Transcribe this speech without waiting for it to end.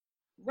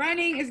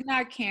running is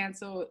not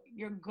canceled.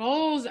 Your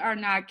goals are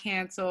not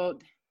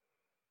canceled.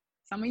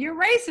 Some of your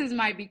races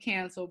might be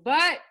canceled,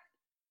 but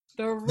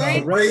the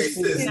race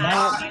is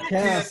not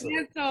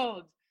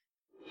canceled.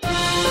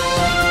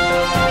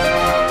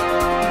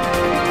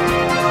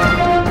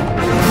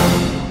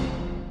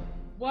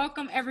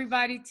 Welcome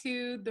everybody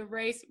to the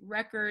Race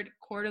Record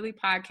Quarterly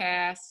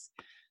Podcast.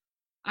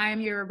 I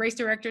am your race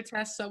director,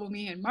 Tess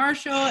Sobelmeehan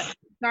Marshall,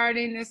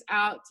 starting this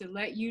out to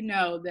let you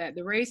know that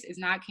the race is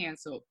not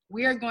canceled.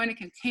 We are going to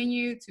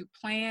continue to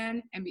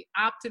plan and be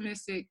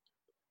optimistic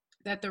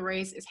that the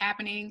race is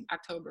happening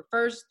October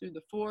 1st through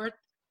the 4th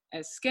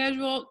as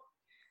scheduled.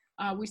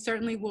 We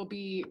certainly will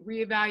be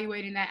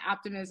reevaluating that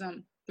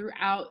optimism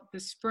throughout the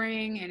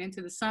spring and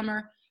into the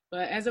summer.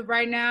 But as of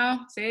right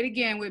now, say it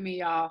again with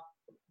me, y'all.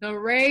 The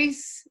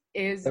race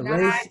is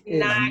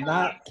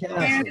not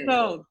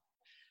canceled.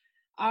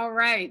 All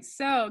right.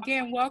 So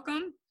again,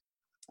 welcome.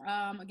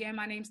 Again,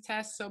 my name's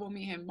Tess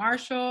Sobelmeehan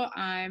Marshall.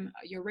 I'm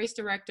your race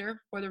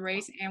director for the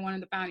race and one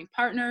of the founding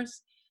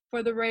partners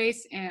for the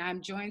race. And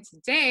I'm joined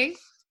today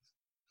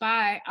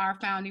by our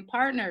founding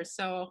partners.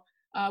 So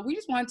we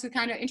just want to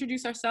kind of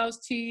introduce ourselves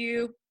to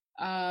you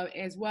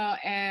as well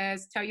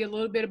as tell you a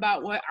little bit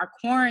about what our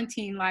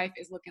quarantine life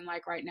is looking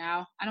like right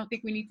now. I don't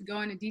think we need to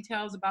go into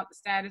details about the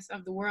status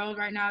of the world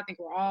right now. I think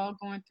we're all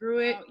going through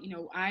it. You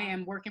know, I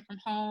am working from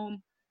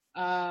home.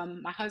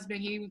 My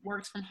husband, he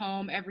works from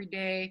home every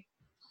day.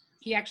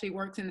 He actually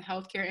works in the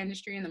healthcare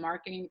industry in the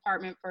marketing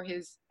department for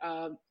his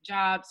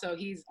job. So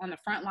he's on the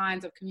front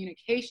lines of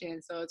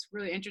communication. So it's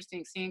really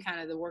interesting seeing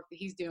kind of the work that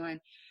he's doing.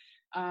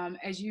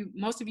 As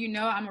most of you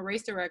know, I'm a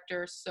race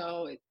director.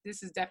 So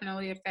this is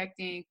definitely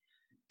affecting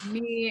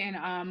me and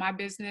my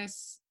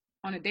business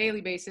on a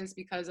daily basis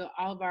because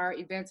all of our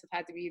events have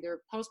had to be either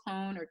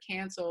postponed or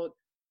canceled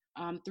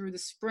through the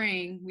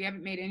spring. We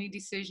haven't made any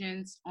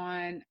decisions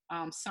on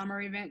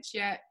summer events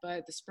yet,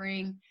 but the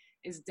spring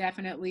is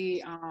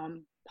definitely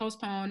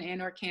postponed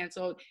and or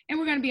canceled. And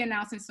we're going to be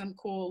announcing some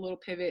cool little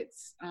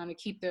pivots to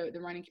keep the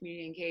running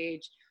community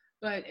engaged.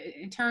 But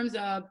in terms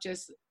of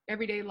just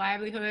everyday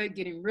livelihood,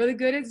 getting really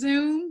good at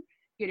Zoom,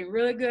 getting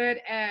really good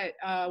at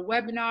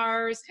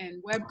webinars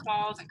and web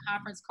calls and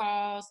conference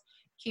calls,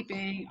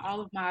 keeping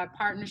all of my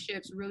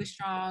partnerships really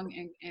strong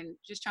and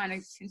just trying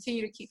to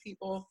continue to keep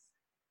people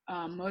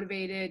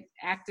motivated,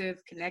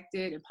 active,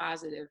 connected, and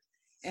positive.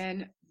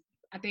 And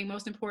I think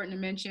most important to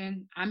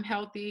mention, I'm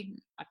healthy.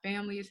 My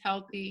family is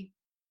healthy.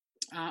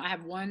 I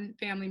have one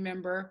family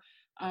member,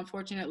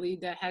 unfortunately,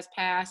 that has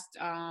passed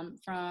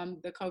from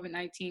the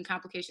COVID-19,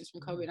 complications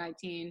from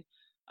COVID-19,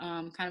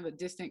 kind of a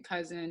distant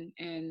cousin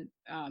in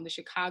the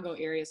Chicago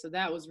area. So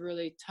that was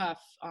really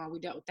tough. We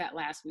dealt with that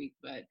last week,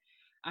 but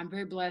I'm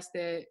very blessed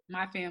that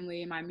my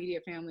family and my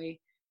immediate family,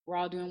 we're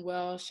all doing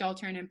well,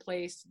 sheltering in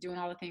place, doing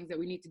all the things that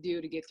we need to do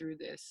to get through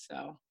this.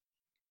 So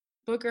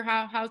Booker,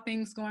 how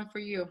things going for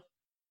you?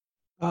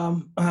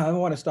 I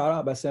want to start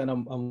out by saying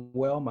I'm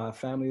well. My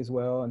family is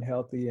well and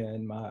healthy,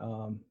 and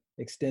my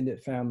extended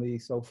family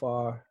so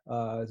far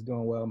is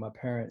doing well. My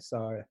parents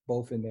are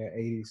both in their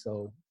 80s,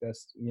 so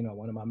that's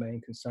one of my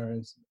main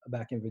concerns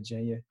back in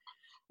Virginia.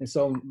 And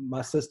so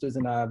my sisters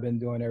and I have been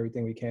doing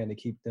everything we can to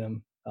keep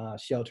them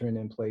sheltering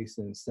in place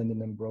and sending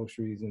them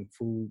groceries and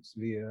foods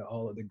via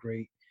all of the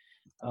great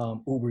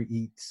Uber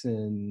Eats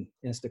and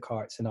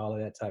Instacarts and all of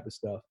that type of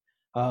stuff.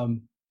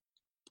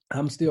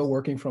 I'm still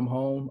working from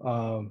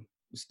home.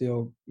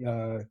 Still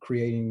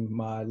creating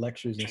my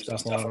lectures and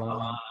stuff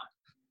online.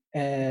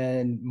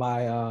 And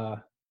my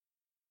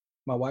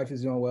wife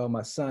is doing well.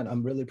 My son,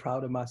 I'm really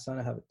proud of my son.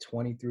 I have a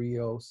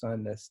 23-year-old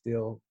son that's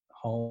still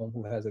home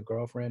who has a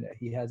girlfriend that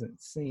he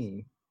hasn't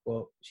seen.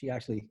 Well, she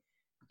actually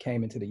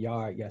came into the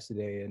yard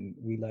yesterday and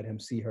we let him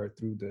see her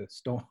through the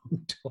storm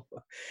door.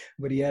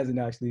 But he hasn't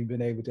actually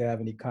been able to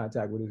have any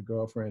contact with his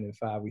girlfriend in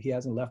 5 weeks. He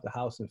hasn't left the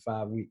house in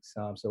 5 weeks.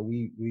 So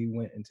we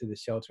went into the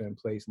shelter in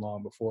place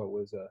long before it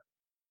was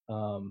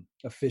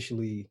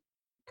officially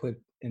put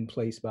in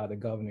place by the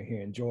governor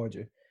here in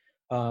Georgia.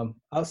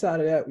 Outside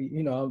of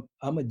that,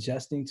 I'm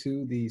adjusting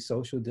to the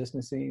social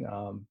distancing.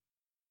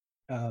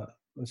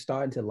 I'm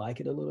starting to like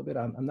it a little bit.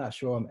 I'm not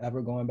sure I'm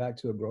ever going back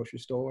to a grocery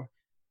store.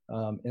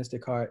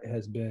 Instacart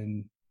has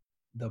been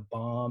the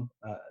bomb.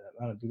 I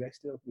don't do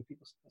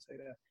people still say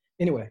that?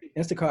 Anyway,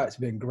 Instacart's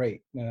been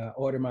great.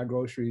 Order my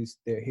groceries.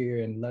 They're here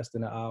in less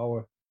than an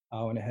hour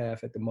and a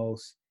half at the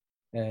most.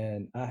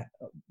 And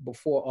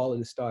before all of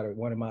this started,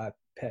 one of my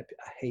I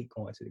hate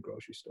going to the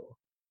grocery store.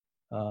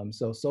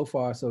 So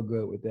far, so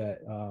good with that.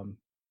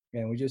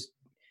 And we're just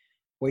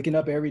waking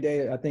up every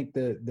day. I think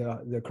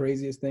the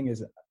craziest thing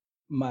is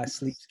my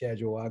sleep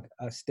schedule.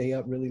 I stay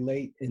up really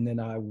late and then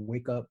I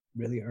wake up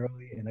really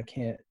early and I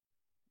can't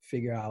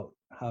figure out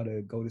how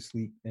to go to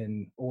sleep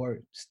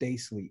or stay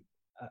asleep.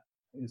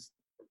 It's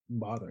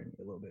bothering me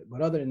a little bit.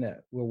 But other than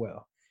that, we're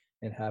well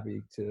and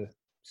happy to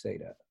say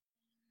that.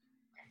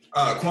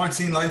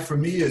 Quarantine life for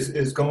me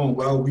is going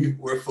well.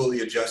 We're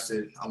fully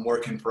adjusted. I'm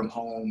working from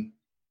home.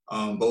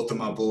 Both of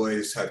my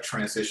boys have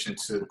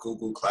transitioned to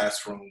Google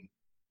Classroom.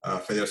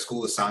 for their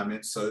school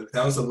assignments. So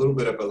that was a little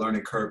bit of a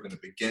learning curve in the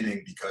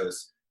beginning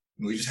because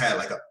we just had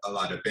like a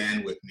lot of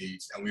bandwidth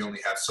needs, and we only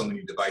have so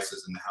many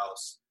devices in the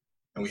house.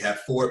 And we had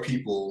 4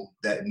 people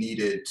that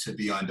needed to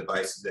be on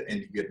devices at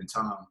any given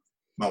time.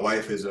 My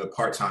wife is a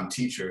part-time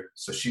teacher,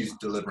 so she's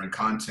delivering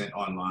content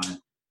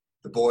online.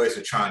 The boys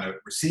are trying to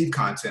receive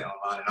content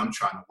online, and I'm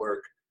trying to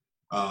work.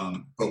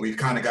 But we've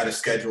kind of got a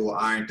schedule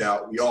ironed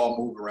out. We all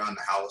move around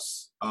the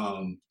house.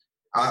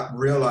 I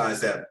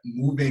realized that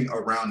moving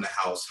around the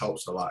house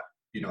helps a lot.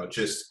 You know,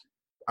 just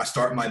I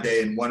start my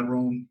day in one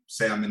room,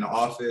 say I'm in the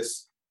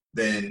office.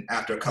 Then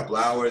after a couple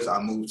hours,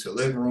 I move to the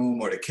living room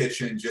or the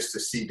kitchen just to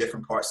see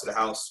different parts of the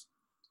house,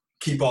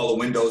 keep all the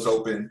windows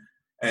open.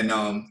 And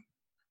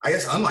I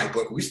guess unlike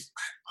Book,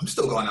 I'm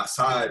still going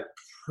outside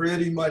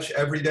pretty much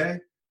every day.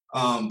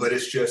 But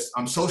it's just,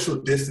 I'm social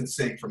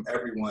distancing from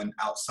everyone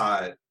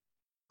outside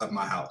of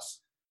my house.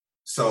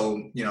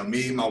 So, you know,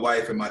 me, my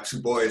wife, and my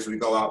 2 boys, we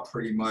go out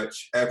pretty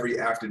much every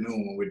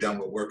afternoon when we're done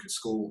with work and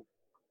school.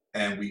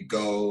 And we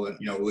go,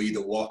 you know, we'll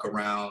either walk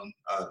around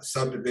the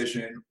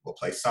subdivision, we'll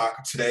play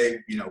soccer. Today,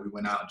 you know, we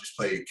went out and just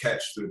played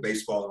catch, threw the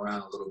baseball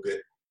around a little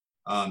bit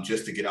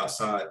just to get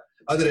outside.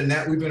 Other than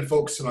that, we've been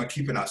focusing on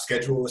keeping our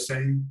schedule the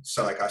same.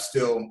 So like I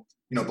still,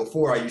 you know,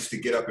 before I used to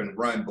get up and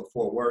run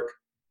before work,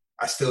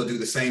 I still do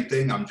the same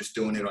thing. I'm just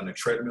doing it on the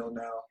treadmill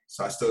now.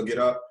 So I still get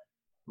up,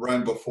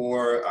 run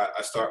before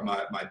I start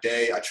my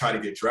day. I try to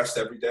get dressed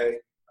every day,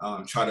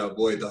 try to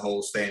avoid the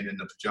whole staying in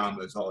the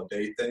pajamas all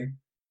day thing.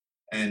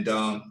 And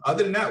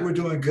other than that, we're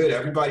doing good.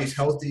 Everybody's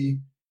healthy.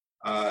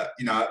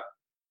 You know, I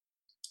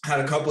had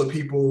a couple of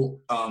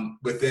people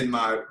within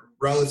my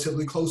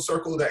relatively close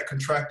circle that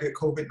contracted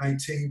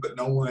COVID-19, but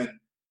no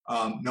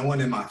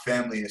one in my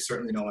family, and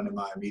certainly no one in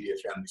my immediate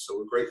family. So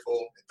we're grateful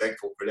and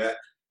thankful for that.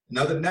 And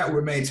other than that,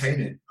 we're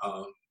maintaining.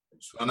 I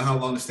don't know how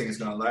long this thing is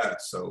going to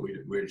last. So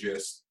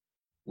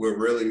we're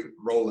really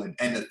rolling.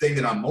 And the thing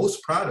that I'm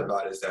most proud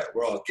about is that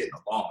we're all getting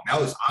along.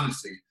 That was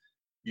honestly,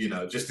 you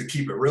know, just to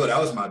keep it real, that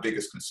was my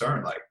biggest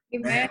concern. Like,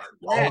 man,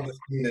 all of us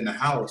being in the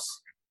house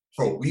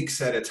for weeks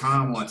at a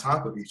time on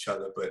top of each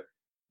other. But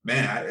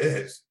man,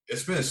 it's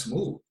been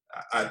smooth.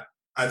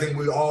 I think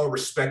we're all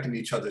respecting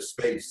each other's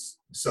space.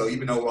 So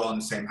even though we're all in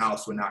the same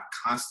house, we're not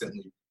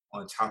constantly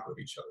on top of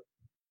each other.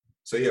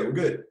 So yeah, we're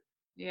good.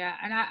 Yeah,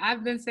 and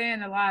I've been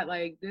saying a lot,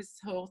 like this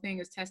whole thing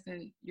is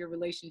testing your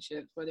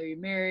relationships, whether you're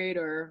married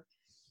or,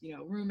 you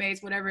know,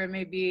 roommates, whatever it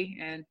may be.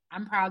 And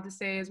I'm proud to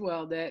say as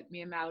well that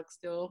me and Malik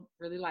still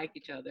really like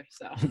each other.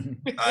 So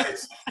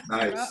nice.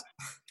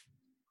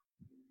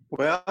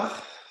 Well,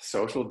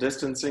 social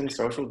distancing.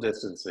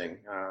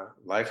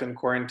 Life in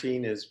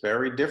quarantine is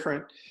very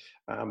different.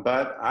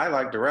 But I,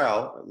 like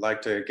Darrell,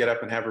 like to get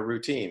up and have a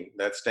routine.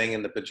 That staying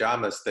in the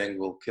pajamas thing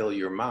will kill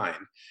your mind.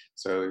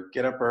 So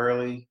get up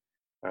early,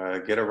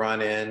 get a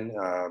run in,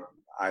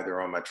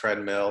 either on my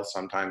treadmill,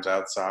 sometimes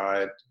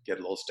outside, get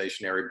a little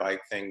stationary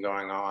bike thing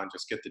going on,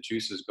 just get the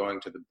juices going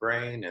to the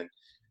brain and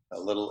a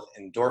little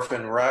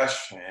endorphin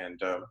rush.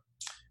 And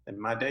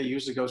my day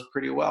usually goes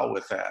pretty well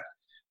with that.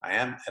 I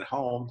am at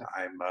home.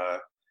 I'm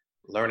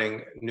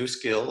learning new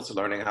skills,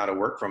 learning how to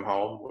work from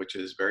home, which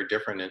is very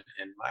different in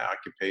my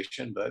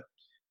occupation. But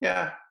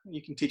yeah,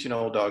 you can teach an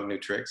old dog new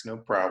tricks, no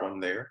problem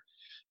there.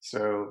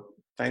 So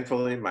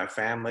thankfully, my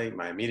family,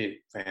 my immediate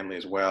family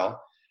as well,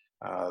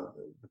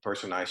 the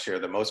person I share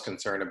the most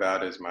concern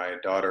about is my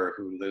daughter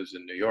who lives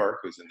in New York,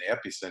 who's in the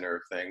epicenter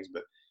of things,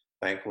 but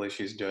thankfully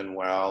she's doing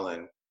well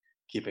and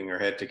keeping her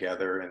head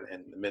together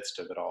in the midst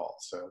of it all.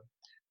 So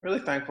really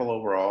thankful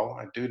overall.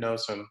 I do know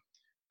some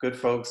good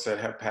folks that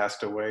have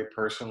passed away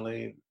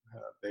personally.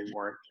 They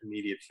weren't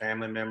immediate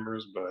family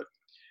members, but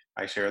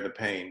I share the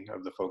pain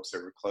of the folks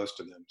that were close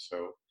to them.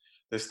 So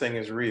this thing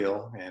is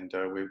real, and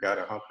we've got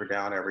to hunker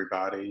down,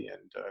 everybody,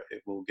 and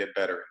it will get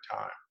better in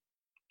time.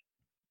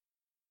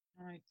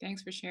 all right,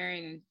 thanks for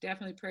sharing, and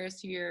definitely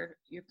prayers to your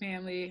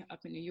family up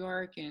in New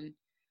York and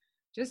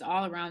just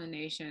all around the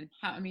nation.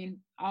 I mean,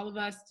 all of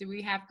us, do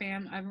we have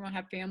everyone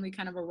have family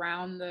kind of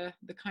around the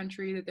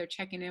country that they're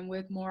checking in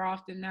with more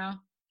often now?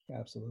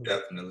 Absolutely.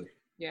 Definitely.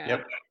 Yeah.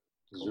 Yep.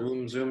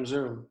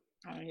 Zoom.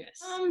 Oh,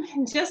 yes.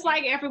 Just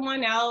like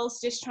everyone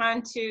else, just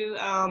trying to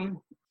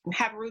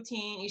have a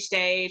routine each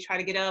day, try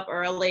to get up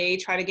early,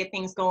 try to get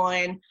things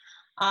going.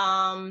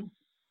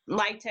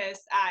 Like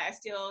Tess, I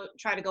still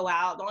try to go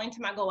out. The only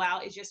time I go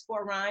out is just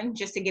for a run,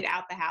 just to get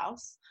out the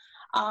house.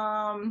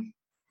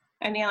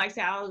 And then, like I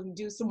said, I'll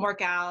do some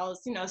workouts,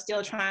 you know,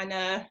 still trying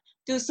to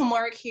do some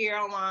work here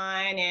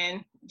online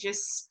and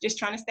just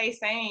trying to stay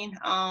sane.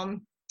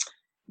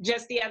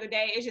 Just the other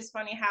day, it's just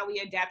funny how we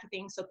adapt to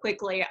things so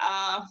quickly.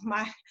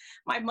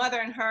 My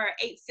mother and her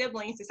 8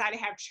 siblings decided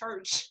to have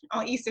church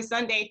on Easter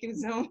Sunday through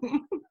Zoom.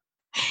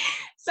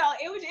 So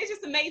it's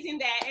just amazing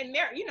that, and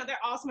they're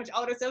all so much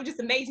older, so it was just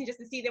amazing just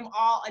to see them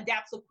all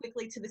adapt so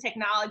quickly to the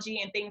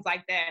technology and things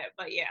like that.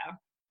 But yeah,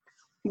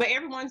 but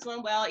everyone's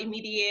doing well.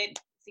 Immediate,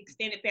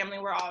 extended family,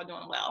 we're all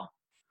doing well.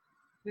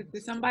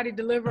 Did somebody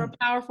deliver a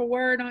powerful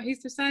word on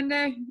Easter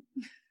Sunday?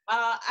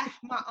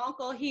 My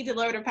uncle, he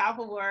delivered a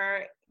powerful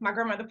word. my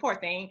grandmother, poor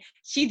thing,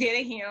 she did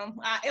a hymn.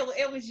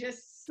 It was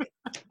just,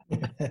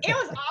 it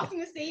was awesome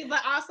to see,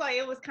 but also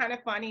it was kind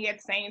of funny at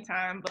the same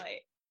time. But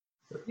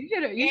you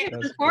should have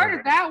That's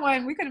recorded that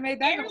one. We could have made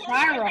that go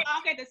everyone viral.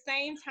 talk at the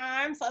same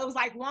time, so it was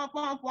like womp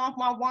womp womp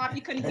womp womp.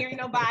 You couldn't hear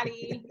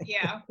nobody.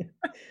 Yeah.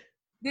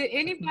 Did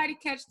anybody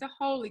catch the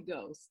Holy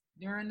Ghost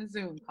during the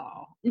Zoom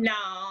call?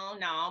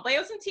 No, but it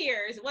was some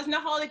tears. It wasn't the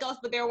Holy Ghost,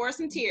 but there were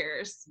some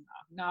tears.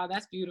 No,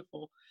 that's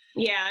beautiful.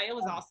 Yeah, it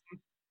was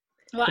awesome.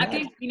 Well, I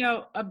think,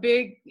 a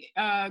big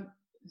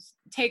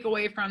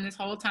takeaway from this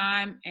whole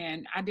time,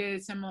 and I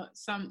did somewhat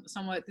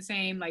the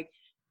same, like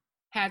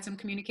had some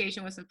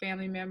communication with some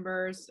family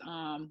members.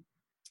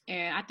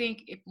 And I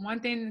think if one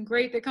thing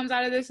great that comes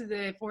out of this is that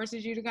it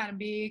forces you to kind of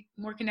be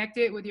more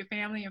connected with your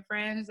family and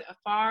friends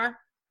afar,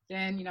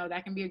 then,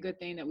 that can be a good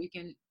thing that we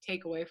can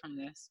take away from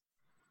this.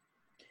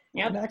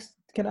 Yeah.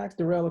 Can I ask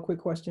Darrell a quick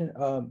question?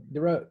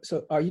 Darrell,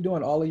 so are you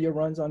doing all of your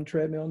runs on the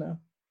treadmill now?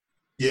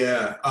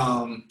 Yeah,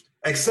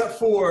 except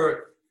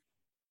for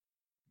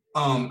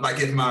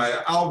like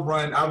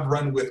I've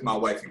run with my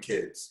wife and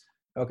kids.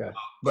 Okay.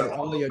 But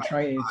all of your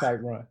training type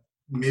run.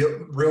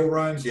 Real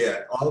runs,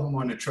 yeah, all of them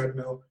on the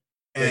treadmill.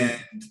 And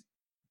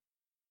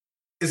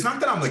it's not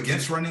that I'm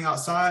against running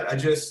outside. I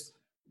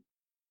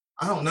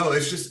don't know.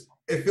 It's just,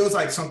 it feels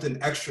like something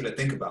extra to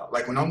think about.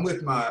 Like when I'm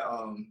with my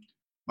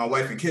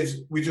wife and kids,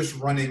 we just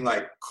running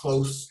like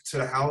close to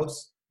the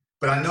house.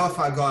 But I know if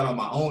I go out on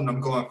my own,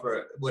 I'm going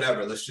for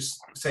whatever, let's just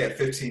say a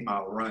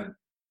 15-mile run.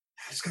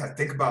 I just got to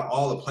think about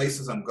all the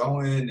places I'm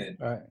going and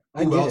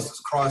who else has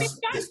crossed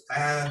this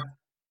path.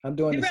 I'm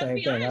doing the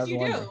same thing. I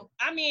do.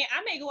 I mean,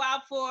 I may go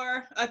out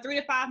for a 3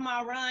 to 5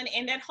 mile run,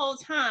 and that whole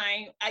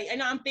time,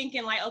 I'm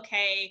thinking like,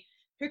 okay,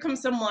 here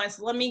comes someone,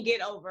 so let me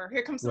get over.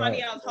 Here comes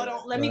somebody else. Hold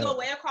on, let me go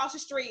way across the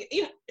street.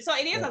 So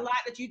it is a lot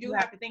that you do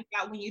have to think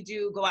about when you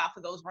do go out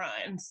for those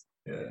runs.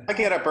 Yeah. I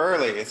get up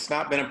early. It's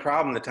not been a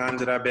problem the times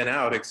that I've been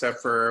out,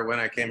 except for when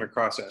I came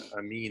across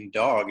a mean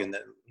dog in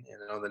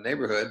the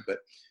neighborhood. But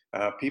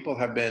people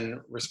have been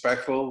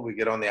respectful. We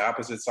get on the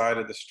opposite side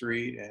of the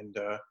street, and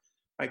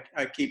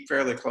I keep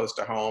fairly close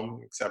to home,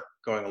 except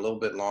going a little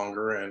bit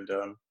longer. And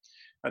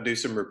I do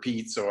some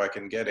repeats so I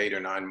can get 8 or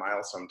 9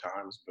 miles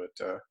sometimes. But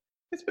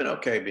it's been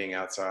okay being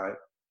outside.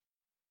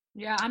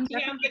 Yeah,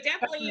 but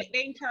definitely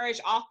they encourage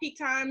off-peak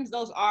times.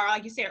 Those are,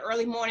 like you said,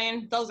 early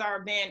morning. Those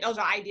are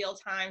ideal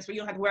times where you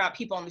don't have to worry about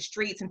people on the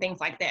streets and things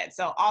like that.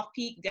 So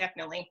off-peak,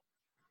 definitely.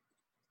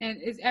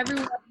 And is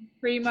everyone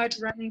pretty much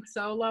running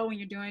solo when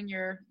you're doing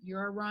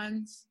your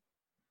runs?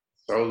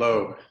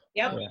 Solo.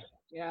 Yep.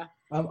 Yeah.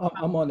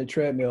 I'm on the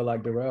treadmill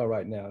like Darrell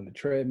right now. The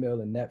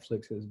treadmill and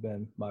Netflix has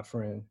been my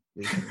friend.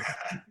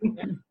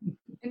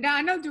 And now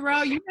I know,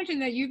 Darrell, you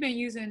mentioned that you've been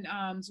using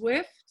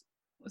Zwift.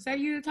 Was that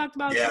you that talked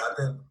about?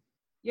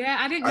 Yeah,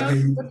 I didn't know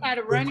you had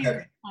a running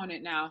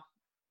component now.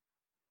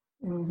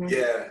 Mm-hmm.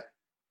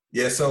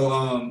 Yeah.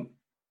 So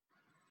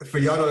for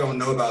y'all that don't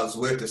know about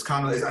Zwift, it's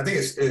kind of, I think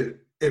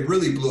it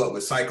really blew up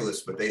with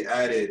cyclists, but they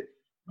added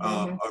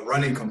a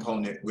running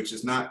component, which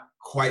is not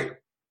quite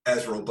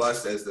as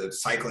robust as the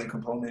cycling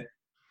component.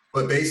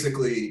 But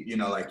basically,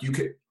 like you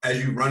could,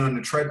 as you run on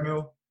the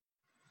treadmill,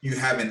 you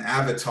have an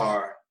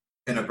avatar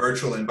in a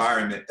virtual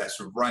environment that's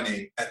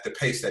running at the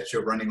pace that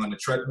you're running on the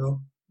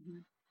treadmill.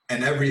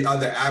 And every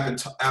other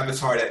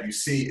avatar that you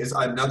see is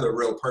another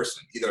real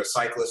person, either a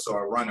cyclist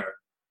or a runner.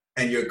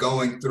 And you're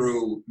going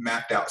through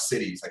mapped out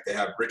cities. Like they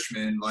have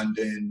Richmond,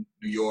 London,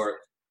 New York.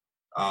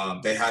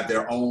 They have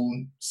their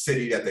own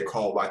city that they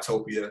call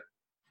Watopia.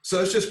 So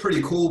it's just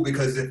pretty cool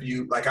because if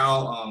you, like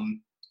I'll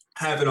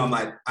have it on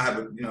I have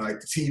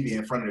like the TV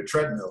in front of the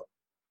treadmill.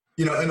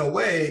 In a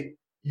way,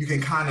 you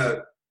can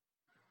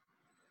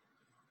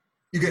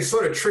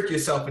sort of trick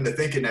yourself into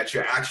thinking that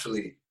you're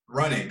actually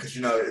running because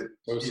you're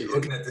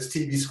looking at this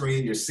TV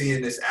screen, you're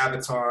seeing this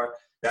avatar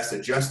that's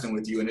adjusting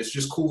with you, and it's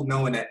just cool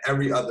knowing that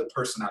every other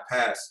person I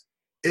pass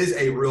is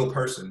a real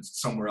person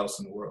somewhere else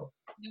in the world.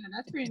 Yeah,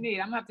 that's pretty neat.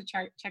 I'm gonna have to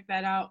check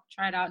that out.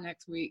 Try it out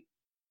next week.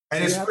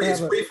 And it's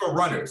free for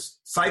runners.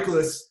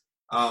 Cyclists,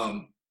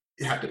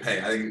 you have to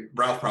pay. I think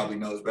Ralph probably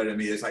knows better than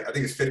me. I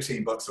think it's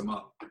 $15 a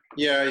month.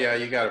 Yeah,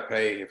 you got to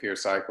pay if you're a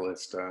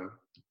cyclist.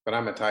 But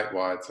I'm a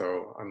tightwad,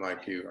 so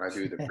unlike you, I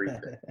do the free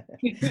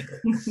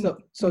thing.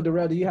 So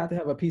Darrell, do you have to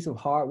have a piece of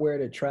hardware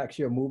that tracks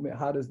your movement?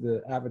 How does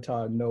the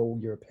avatar know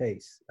your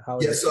pace?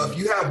 So if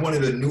you have one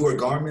of the newer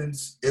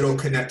Garmins, it'll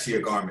connect to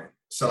your Garmin.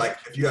 So like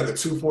if you have a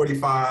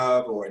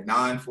 245 or a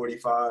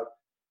 945,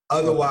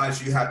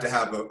 otherwise you have to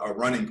have a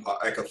running pod,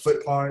 like a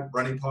foot pod,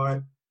 running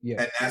pod.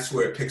 Yeah. And that's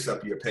where it picks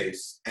up your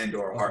pace and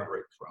or heart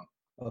rate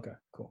from. Okay,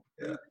 cool.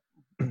 Yeah.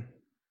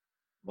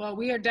 Well,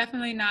 we are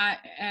definitely not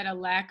at a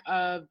lack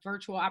of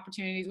virtual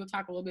opportunities. We'll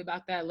talk a little bit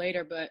about that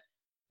later, but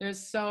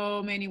there's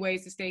so many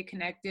ways to stay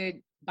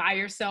connected by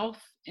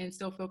yourself and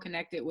still feel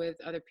connected with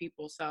other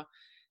people. So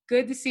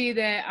good to see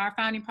that our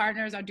founding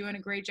partners are doing a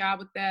great job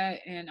with that.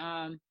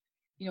 And,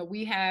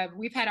 we've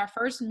had our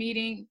first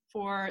meeting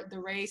for the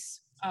race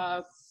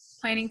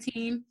planning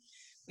team.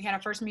 We had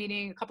our first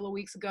meeting a couple of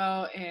weeks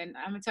ago, and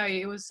I'm gonna tell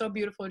you, it was so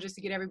beautiful just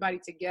to get everybody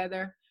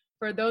together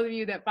for those of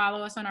you that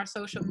follow us on our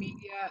social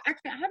media,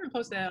 actually, I haven't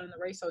posted that on the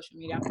race social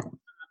media. I'm on my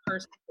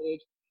personal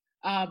page.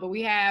 But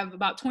we have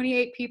about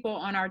 28 people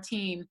on our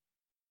team,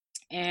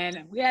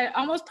 and we had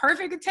almost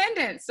perfect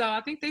attendance. So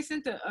I think they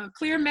sent a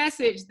clear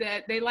message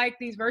that they like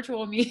these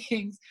virtual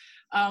meetings.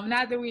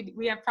 Not that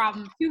we have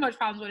too much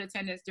problems with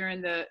attendance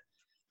during the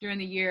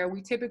year.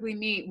 We typically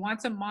meet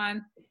once a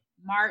month,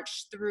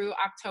 March through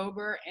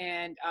October,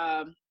 and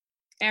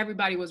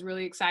everybody was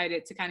really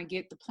excited to kind of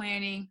get the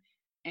planning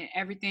and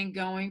everything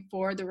going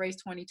for the race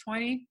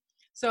 2020.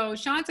 So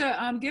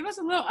Shanta, give us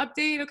a little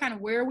update of kind of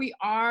where we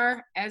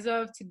are as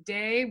of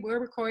today. We're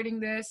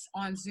recording this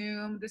on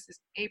Zoom. This is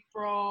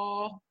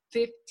April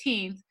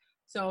 15th.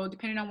 So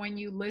depending on when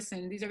you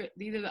listen, these are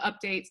the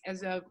updates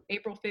as of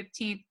April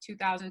 15th,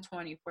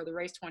 2020 for the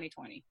race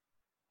 2020.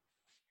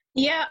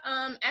 Yeah,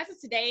 as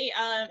of today,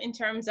 in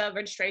terms of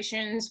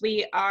registrations,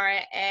 we are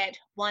at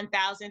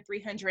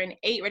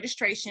 1,308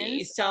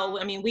 registrations. So,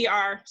 I mean, we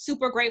are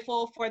super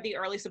grateful for the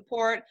early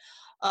support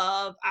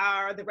of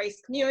the race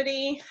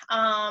community.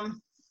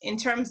 In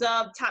terms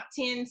of top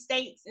 10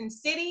 states and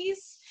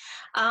cities,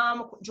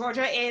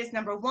 Georgia is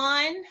number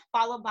 1,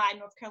 followed by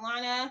North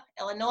Carolina,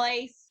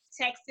 Illinois,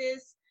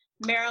 Texas,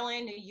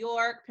 Maryland, New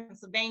York,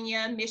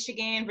 Pennsylvania,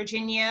 Michigan,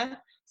 Virginia,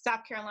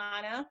 South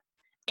Carolina.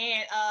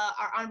 And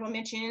our honorable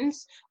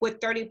mentions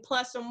with 30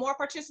 plus or more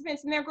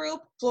participants in their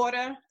group,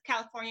 Florida,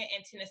 California,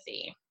 and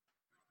Tennessee.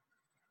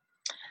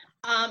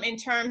 In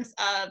terms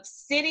of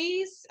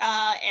cities,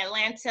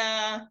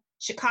 Atlanta,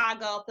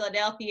 Chicago,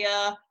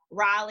 Philadelphia,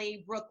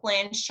 Raleigh,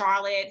 Brooklyn,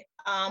 Charlotte,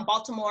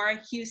 Baltimore,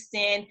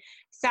 Houston,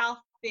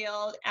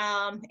 Southfield,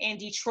 and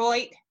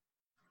Detroit.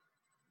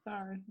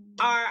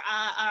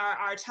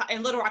 Our top,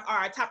 and Little Rock are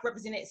our top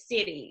represented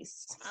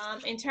cities.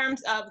 In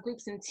terms of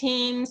groups and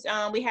teams,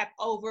 we have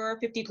over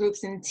 50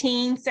 groups and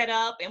teams set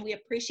up, and we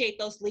appreciate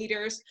those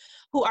leaders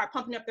who are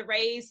pumping up the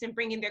race and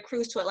bringing their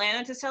crews to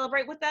Atlanta to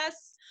celebrate with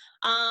us.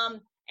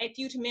 A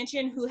few to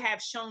mention who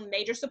have shown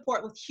major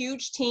support with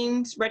huge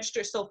teams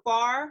registered so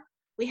far.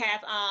 We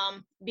have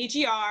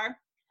BGR,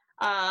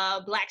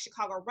 Black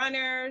Chicago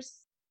Runners,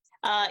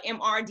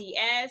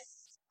 MRDS,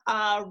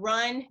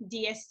 Run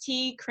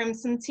DST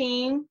Crimson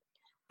Team.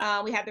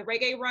 We have the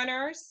Reggae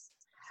Runners,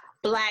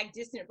 Black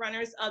Distant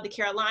Runners of the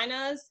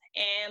Carolinas,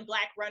 and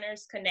Black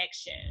Runners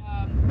Connection.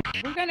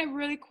 We're going to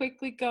really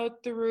quickly go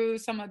through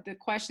some of the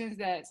questions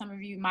that some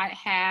of you might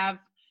have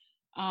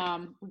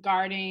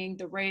regarding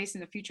the race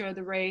and the future of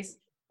the race.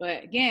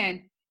 But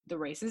again, the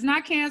race is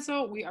not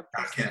canceled. We are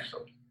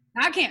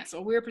not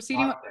canceled. We are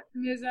proceeding with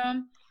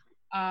optimism.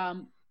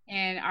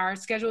 And our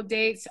scheduled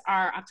dates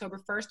are October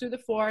 1st through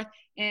the 4th.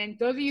 And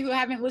those of you who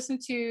haven't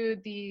listened to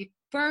the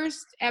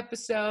first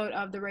episode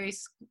of the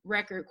Race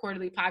Record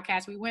Quarterly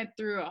podcast, we went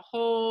through a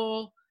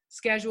whole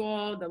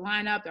schedule, the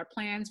lineup, our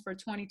plans for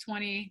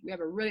 2020. We have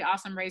a really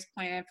awesome race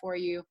plan for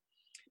you.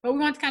 But we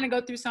want to kind of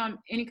go through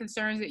any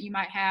concerns that you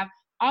might have.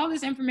 All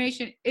this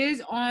information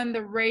is on the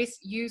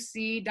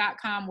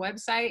raceuc.com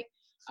website.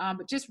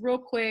 But just real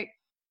quick,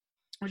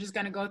 we're just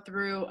going to go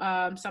through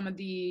some of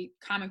the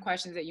common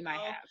questions that you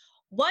might have.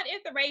 What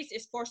if the race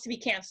is forced to be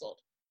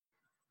canceled?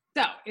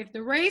 So if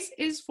the race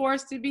is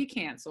forced to be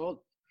canceled,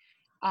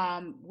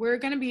 we're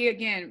going to be,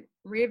 again,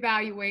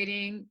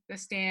 reevaluating the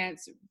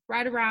stance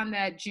right around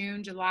that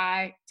June,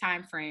 July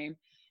timeframe.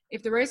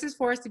 If the race is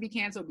forced to be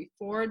canceled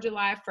before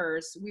July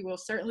 1st, we will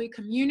certainly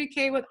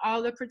communicate with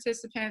all the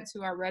participants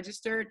who are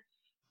registered,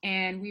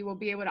 and we will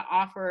be able to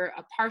offer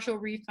a partial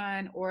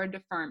refund or a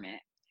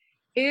deferment.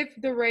 If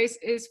the race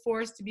is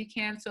forced to be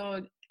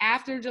canceled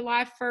after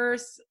July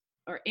 1st,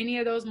 or any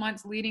of those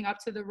months leading up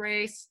to the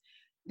race,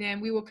 then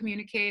we will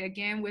communicate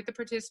again with the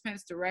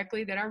participants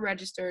directly that are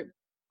registered,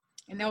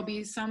 and there'll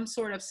be some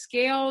sort of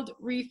scaled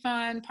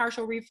refund,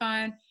 partial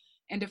refund,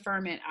 and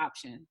deferment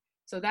option.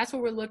 So that's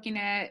what we're looking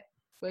at.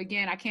 But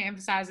again, I can't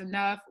emphasize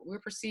enough, we're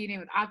proceeding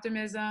with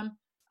optimism.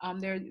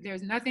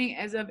 There's nothing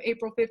as of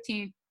April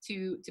 15th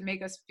to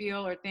make us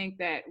feel or think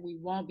that we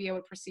won't be able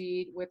to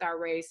proceed with our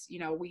race. You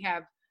know, we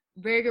have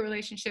very good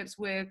relationships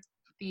with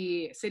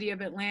the city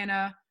of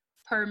Atlanta,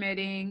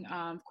 permitting.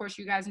 Of course,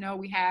 you guys know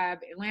we have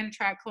Atlanta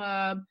Track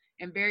Club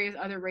and various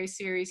other race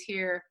series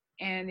here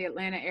in the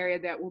Atlanta area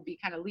that will be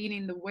kind of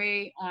leading the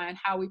way on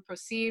how we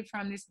proceed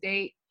from this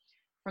date,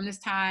 from this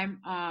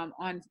time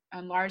on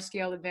large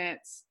scale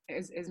events,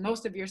 as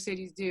most of your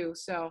cities do.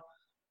 So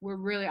we're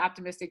really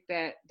optimistic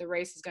that the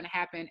race is going to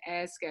happen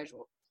as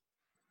scheduled.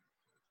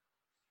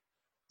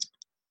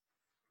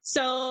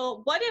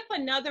 So what if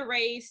another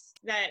race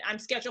that I'm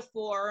scheduled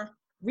for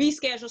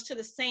reschedules to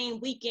the same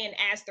weekend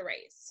as the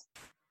race?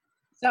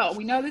 So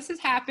we know this has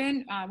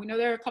happened. We know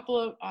there are a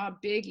couple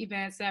of big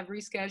events that have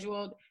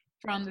rescheduled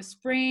from the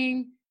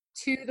spring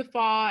to the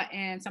fall,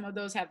 and some of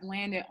those have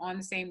landed on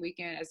the same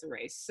weekend as the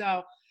race.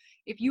 So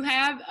if you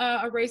have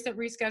a race that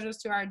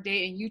reschedules to our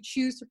date and you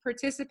choose to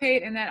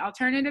participate in that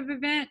alternative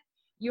event,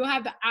 you'll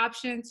have the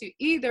option to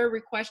either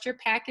request your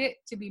packet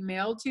to be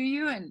mailed to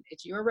you, and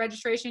it's your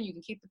registration. You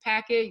can keep the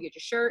packet, you get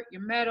your shirt,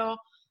 your medal.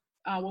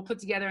 We'll put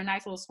together a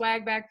nice little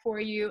swag bag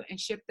for you and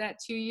ship that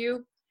to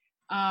you.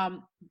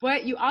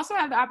 But you also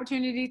have the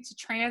opportunity to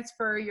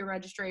transfer your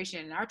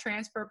registration. Our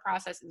transfer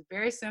process is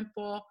very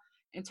simple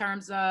in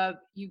terms of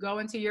you go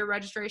into your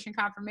registration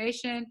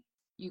confirmation,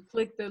 you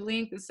click the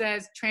link that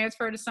says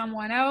transfer to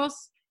someone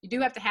else. You do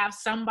have to have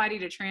somebody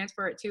to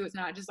transfer it to. It's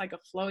not just like a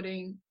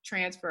floating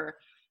transfer.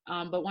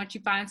 But once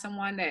you find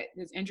someone that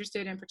is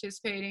interested in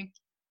participating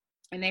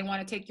and they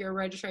want to take your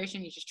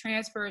registration, you just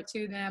transfer it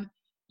to them.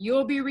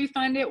 You'll be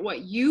refunded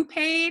what you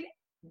paid.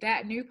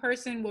 That new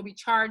person will be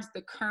charged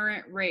the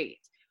current rate.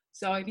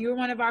 So if you were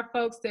one of our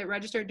folks that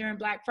registered during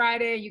Black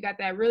Friday, you got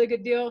that really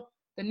good deal,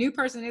 the new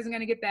person isn't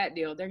going to get that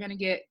deal. They're going to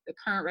get the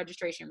current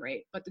registration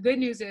rate. But the good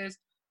news is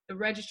the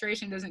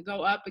registration doesn't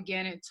go up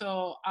again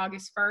until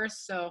August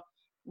 1st. So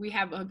we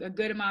have a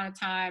good amount of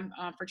time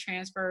for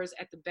transfers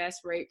at the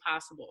best rate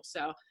possible.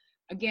 So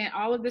again,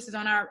 all of this is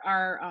on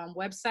our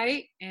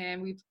website,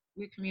 and we've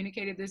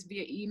communicated this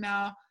via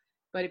email.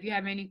 But if you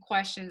have any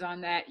questions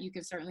on that, you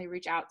can certainly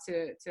reach out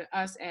to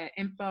us at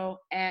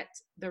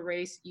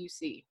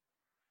info@theraceuc.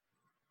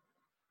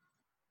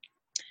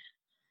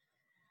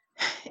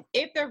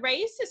 If the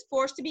race is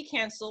forced to be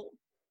canceled,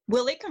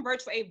 will it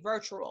convert to a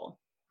virtual,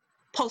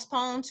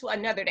 postponed to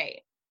another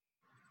date?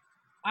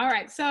 All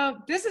right,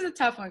 so this is a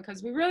tough one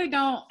because we really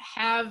don't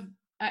have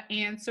an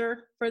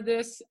answer for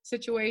this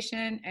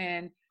situation.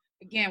 And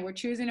again, we're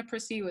choosing to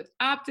proceed with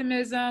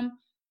optimism.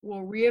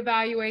 We'll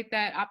reevaluate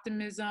that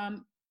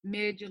optimism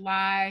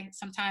mid-July,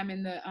 sometime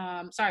in the,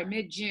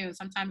 mid-June,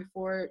 sometime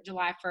before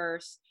July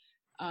 1st.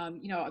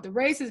 The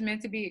race is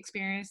meant to be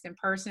experienced in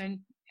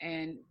person,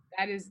 and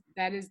that is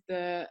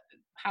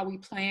how we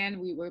plan.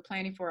 We're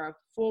planning for a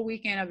full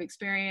weekend of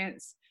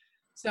experience.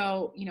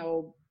 So,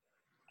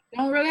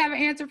 don't really have an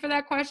answer for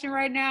that question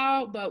right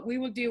now, but we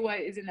will do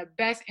what is in the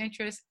best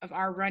interest of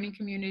our running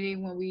community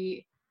when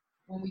we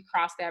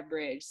cross that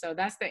bridge. So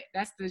that's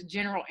the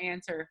general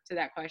answer to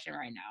that question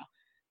right now.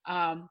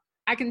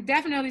 I can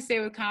definitely say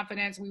with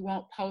confidence we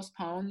won't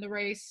postpone the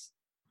race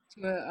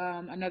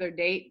to another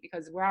date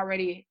because we're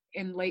already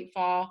in late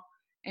fall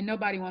and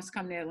nobody wants to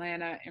come to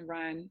Atlanta and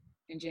run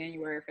in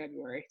January or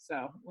February.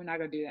 So we're not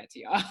going to do that to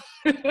y'all.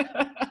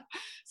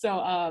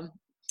 So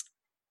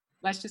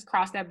let's just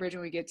cross that bridge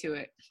when we get to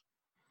it.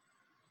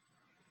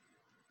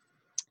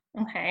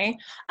 Okay.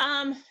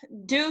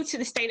 Due to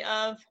the state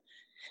of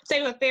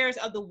affairs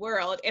of the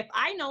world, if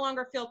I no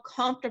longer feel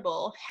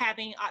comfortable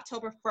having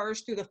October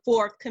 1st through the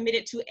 4th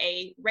committed to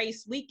a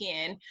race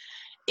weekend,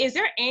 is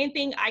there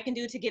anything I can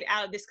do to get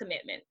out of this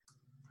commitment?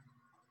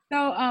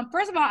 So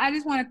first of all, I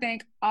just want to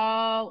thank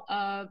all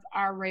of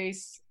our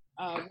race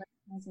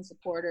and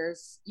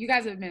supporters. You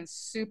guys have been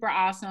super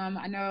awesome.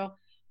 I know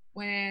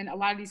when a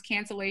lot of these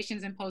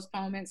cancellations and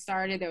postponements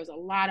started, there was a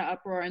lot of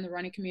uproar in the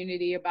running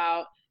community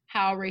about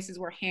how races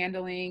were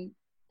handling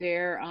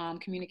their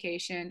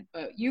communication,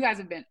 but you guys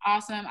have been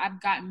awesome.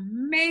 I've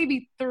gotten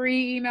maybe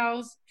 3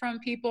 emails from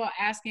people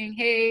asking,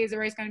 hey, is the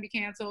race going to be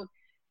canceled?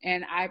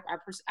 And I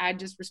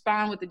just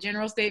respond with the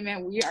general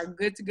statement, we are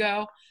good to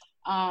go.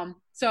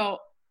 So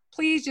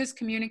please just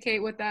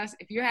communicate with us.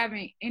 If you're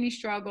having any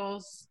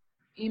struggles,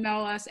 email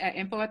us at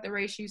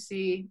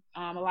info@theraceuc.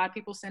 A lot of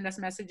people send us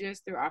messages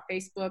through our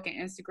Facebook and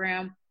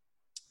Instagram.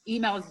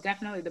 Email is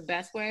definitely the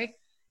best way,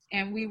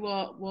 and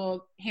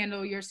we'll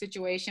handle your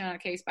situation on a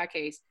case by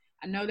case.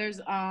 I know there's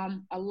a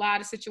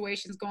lot of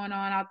situations going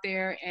on out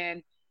there,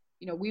 and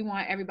we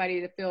want everybody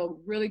to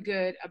feel really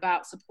good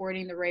about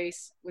supporting the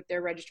race with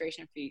their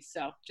registration fees.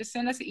 So just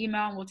send us an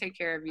email and we'll take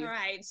care of you. All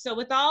right. So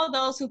with all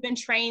those who've been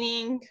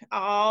training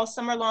all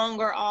summer long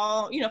or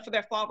all, for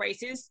their fall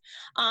races,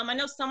 I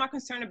know some are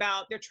concerned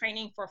about their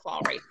training for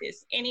fall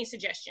races. Any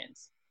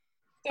suggestions?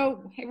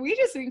 So we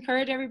just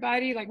encourage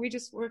everybody,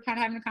 we're kind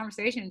of having a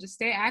conversation, just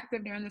stay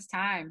active during this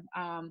time.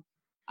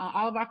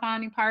 All of our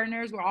founding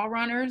partners, we're all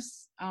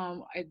runners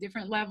at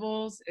different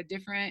levels, at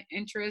different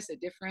interests, at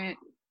different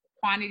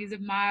quantities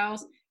of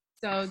miles.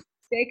 So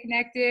stay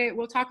connected.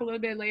 We'll talk a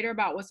little bit later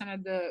about what some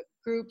of the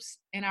groups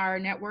in our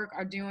network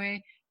are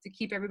doing to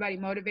keep everybody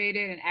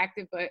motivated and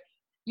active, but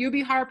you'll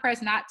be hard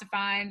pressed not to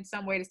find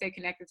some way to stay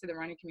connected to the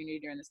running community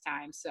during this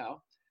time.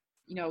 So,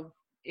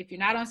 if you're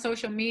not on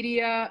social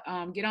media,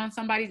 get on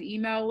somebody's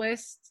email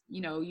list.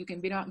 You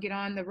can get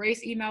on the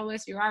race email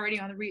list. You're already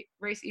on the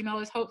race email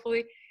list,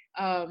 hopefully.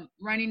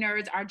 Running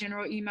Nerds, our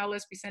general email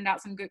list, we send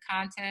out some good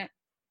content.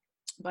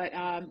 But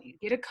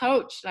get a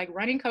coach.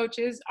 Running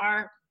coaches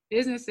are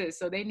businesses,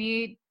 so they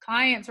need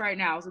clients right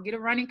now. So get a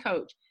running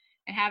coach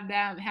and have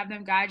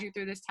them guide you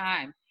through this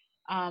time.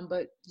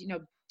 But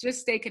just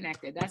stay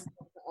connected. That's the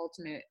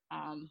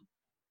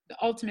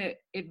ultimate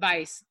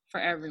advice for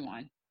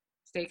everyone.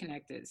 Stay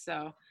connected.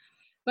 So,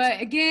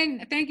 but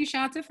again, thank you,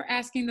 Shanta, for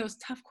asking those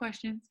tough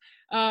questions.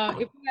 If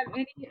you have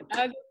any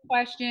other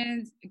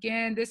questions,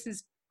 again, this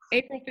is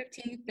April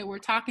 15th that we're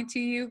talking to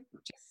you.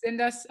 Just send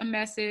us a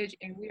message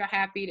and we are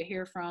happy to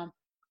hear from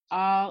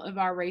all of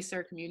our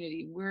racer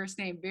community. We're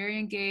staying very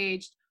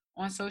engaged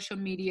on social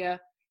media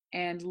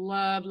and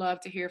love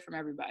to hear from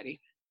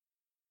everybody.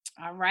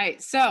 All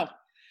right. So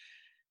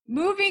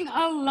moving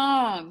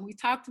along, we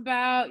talked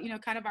about,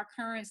 kind of our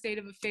current state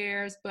of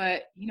affairs,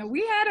 but,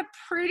 we had a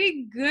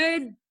pretty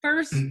good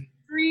first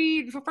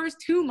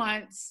 2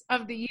 months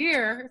of the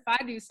year, if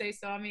I do say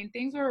so. I mean,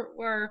 things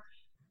were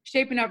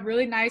shaping up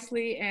really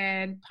nicely,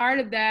 and part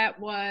of that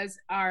was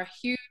our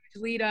huge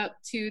lead up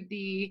to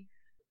the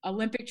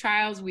Olympic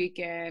trials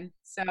weekend.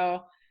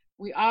 So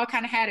we all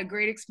kind of had a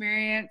great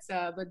experience,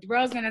 but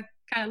Darrell's going to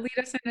kind of lead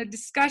us in a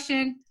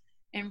discussion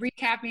and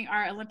recapping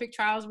our Olympic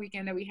trials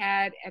weekend that we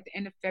had at the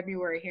end of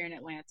February here in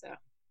Atlanta.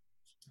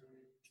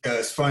 Yeah,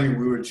 it's funny.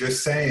 We were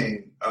just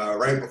saying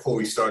right before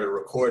we started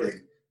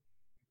recording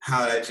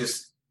how it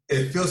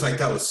feels like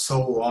that was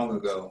so long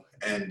ago.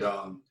 And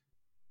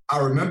I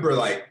remember,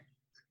 like,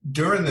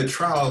 during the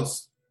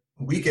trials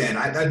weekend,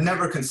 I'd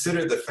never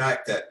considered the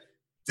fact that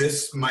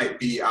this might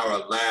be our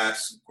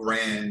last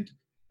grand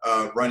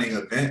running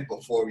event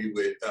before we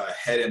would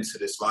head into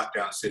this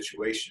lockdown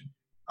situation.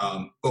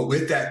 But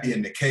with that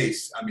being the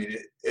case, I mean,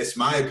 it's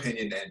my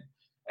opinion,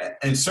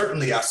 and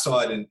certainly I saw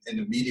it in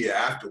the media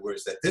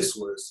afterwards, that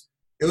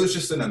it was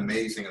just an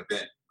amazing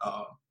event.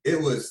 It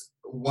was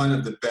one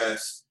of the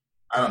best.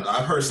 I don't know.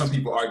 I've heard some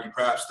people argue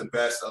perhaps the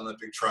best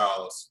Olympic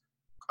trials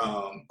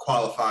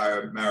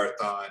qualifier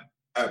marathon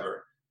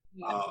ever.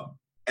 Yeah.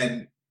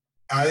 And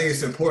I think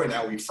it's important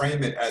that we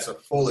frame it as a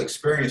full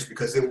experience,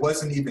 because it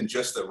wasn't even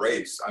just a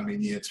race. I mean,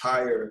 the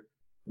entire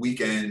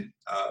weekend,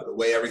 the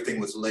way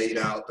everything was laid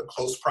out, the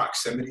close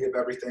proximity of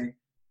everything,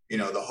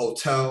 the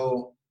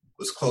hotel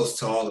was close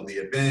to all of the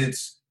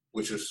events,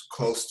 which was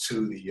close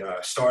to the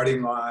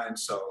starting line.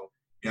 So,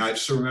 I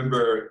just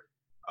remember,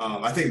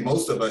 I think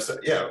most of us,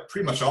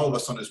 pretty much all of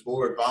us on this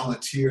board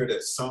volunteered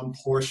at some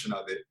portion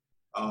of it.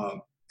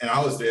 And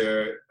I was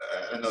there,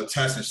 I know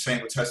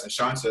same with Tess and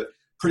Shanta,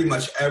 pretty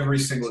much every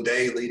single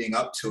day leading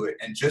up to it.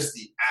 And just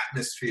the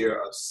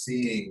atmosphere of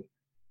seeing,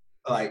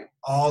 like,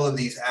 all of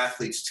these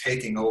athletes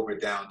taking over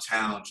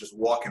downtown, just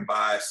walking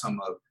by some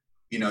of,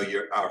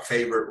 our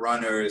favorite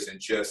runners, and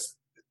just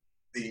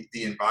the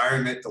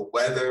environment, the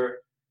weather,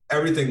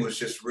 everything was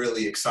just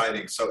really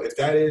exciting. So if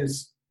that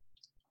is,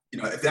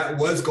 if that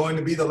was going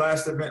to be the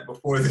last event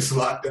before this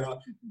lockdown,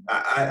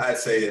 I'd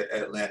say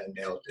Atlanta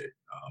nailed it.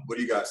 What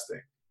do you guys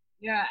think?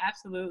 Yeah,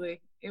 absolutely.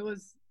 It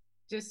was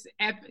just,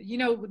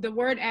 the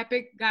word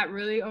epic got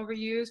really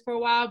overused for a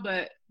while,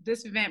 but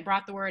this event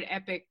brought the word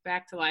epic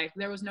back to life.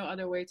 There was no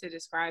other way to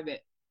describe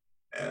it.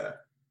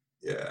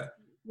 Yeah.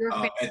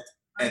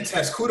 And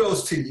Tess,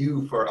 kudos to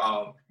you for,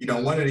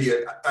 one of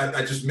the,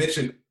 I just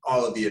mentioned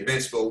all of the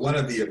events, but one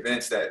of the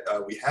events that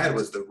we had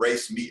was the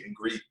race meet and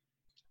greet.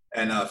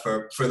 And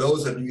for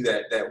those of you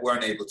that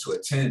weren't able to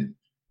attend,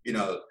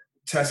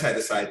 Tess had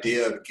this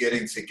idea of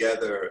getting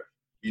together,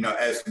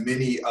 as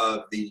many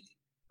of the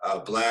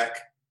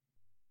Black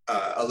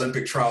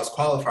Olympic trials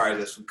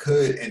qualifiers as we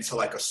could into,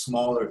 like, a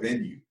smaller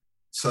venue,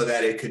 so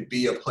that it could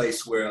be a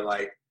place where,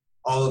 like,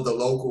 all of the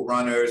local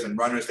runners and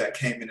runners that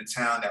came into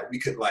town that we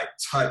could, like,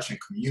 touch and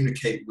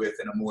communicate with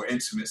in a more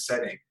intimate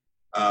setting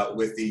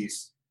with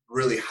these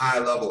really high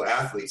level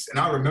athletes. And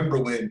I remember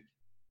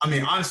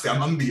honestly, I'm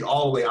going to be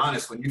all the way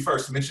honest. When you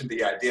first mentioned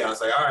the idea, I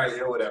was like, all right,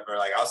 yeah, whatever.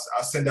 Like,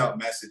 I'll send out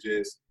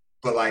messages.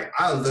 But, like,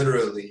 I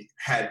literally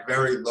had a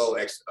very low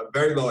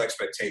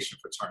expectation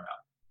for turnout.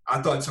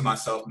 I thought to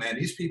myself, man,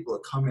 these people are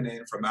coming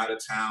in from out of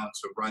town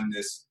to run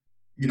this,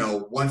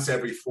 once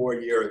every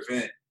 4-year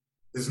event.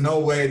 There's no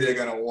way they're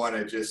going to want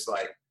to just,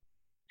 like,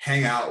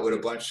 hang out with a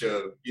bunch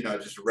of,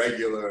 just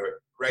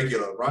regular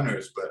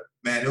runners. But,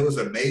 man, it was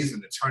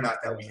amazing the turnout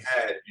that we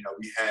had.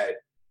 We had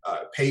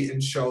Peyton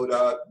showed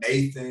up,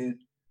 Nathan,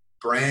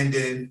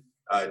 Brandon,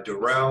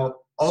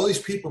 Darrell, all these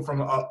people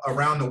from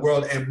around the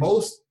world. And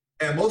most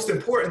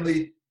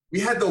importantly, we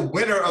had the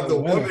winner of the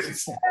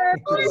women's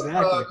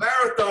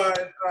marathon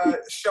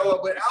show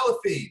up with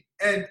Aliphine.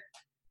 And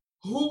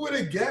who would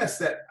have guessed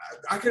that?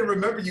 I can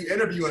remember you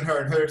interviewing her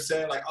and her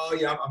saying, like, oh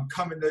yeah, I'm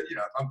coming to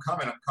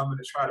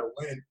try to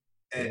win.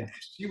 And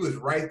she was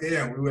right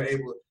there, and we were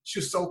able. She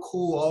was so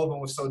cool. All of them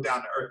were so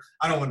down to earth.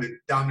 I don't want to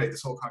dominate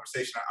this whole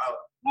conversation.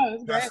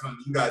 You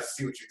guys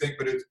see what you think,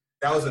 but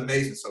that was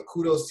amazing. So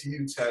kudos to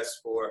you, Tess,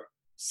 for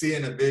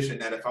seeing a vision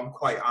that, if I'm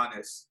quite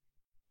honest,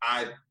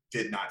 I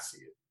did not see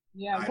it.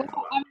 Yeah,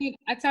 I mean,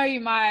 I tell you,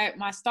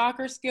 my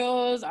stalker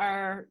skills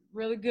are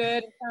really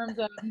good in terms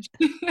of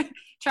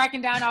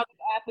tracking down all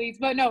the athletes.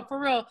 But no, for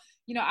real,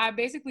 I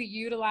basically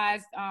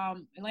utilized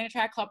Atlanta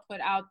Track Club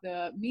put out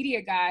the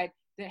media guide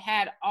that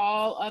had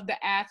all of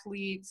the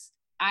athletes'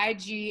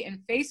 IG and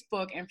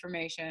Facebook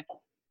information.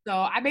 So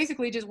I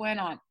basically just went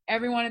on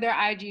every one of their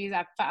IGs.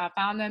 I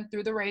found them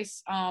through the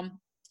race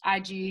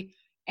IG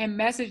and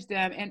messaged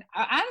them. And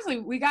honestly,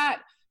 we had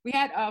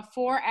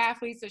 4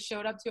 athletes that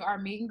showed up to our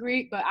meet and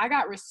greet, but I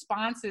got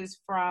responses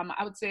from,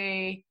 I would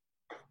say,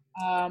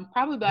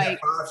 probably like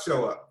 5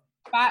 show up.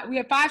 We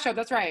had 5 show up.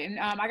 That's right. And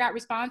I got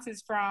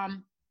responses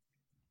from,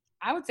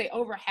 I would say,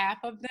 over half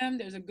of them.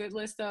 There's a good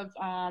list of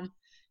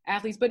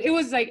athletes, but it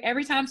was like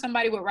every time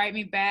somebody would write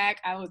me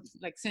back, I would,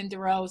 like, send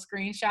Darrell a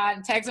screenshot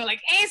and text her,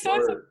 like, hey, so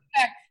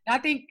back. I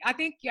think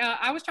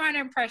I was trying to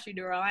impress you,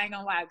 Darrell. I ain't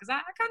gonna lie, because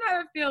I kind of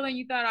have a feeling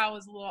you thought I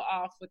was a little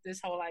off with this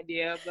whole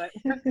idea. But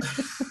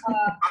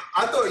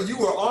I thought you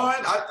were on.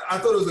 I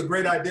thought it was a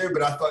great idea,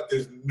 but I thought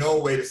there's no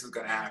way this is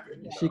gonna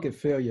happen. She could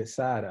feel your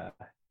side eye.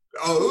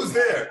 Oh, it was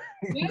there.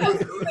 Yeah.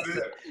 It was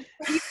there.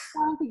 He's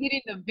trying to get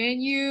in the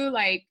venue,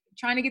 like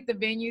trying to get the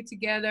venue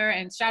together.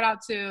 And shout out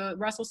to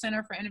Russell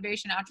Center for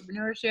Innovation and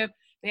Entrepreneurship.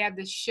 They have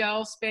this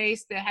shell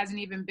space that hasn't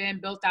even been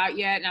built out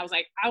yet. And I was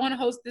like, I want to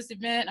host this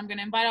event. I'm going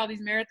to invite all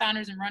these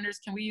marathoners and runners.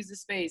 Can we use the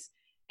space?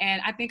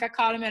 And I think I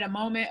caught them at a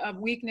moment of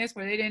weakness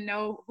where they didn't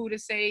know who to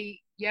say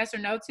yes or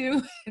no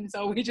to. And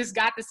so we just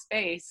got the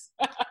space.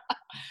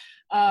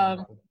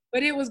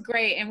 But it was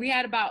great. And we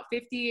had about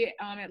 50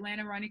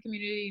 Atlanta running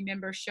community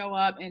members show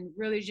up and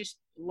really just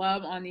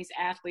love on these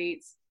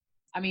athletes.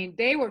 I mean,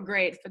 they were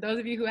great. For those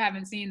of you who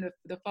haven't seen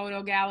the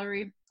photo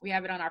gallery, we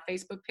have it on our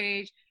Facebook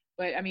page.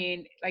 But I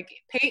mean, like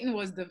Peyton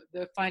was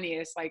the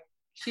funniest. Like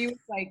she was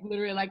like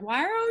literally like,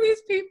 why are all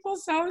these people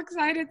so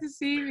excited to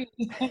see me?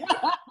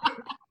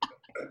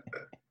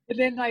 And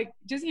then like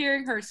just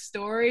hearing her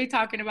story,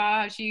 talking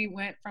about how she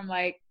went from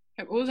like,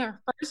 what was her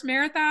first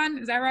marathon?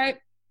 Is that right?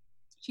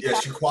 She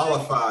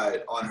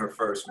qualified on her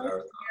first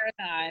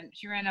marathon.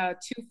 She ran a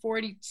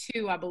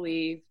 2:42, I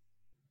believe.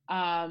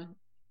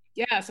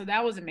 Yeah, so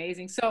that was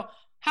amazing. So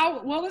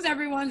what was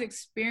everyone's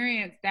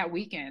experience that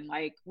weekend?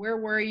 Like, where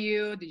were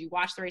you? Did you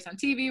watch the race on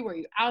TV? Were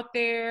you out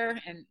there?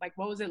 And like,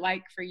 what was it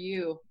like for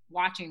you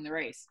watching the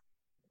race?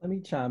 Let me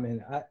chime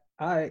in.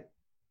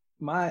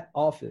 My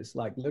office,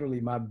 like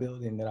literally my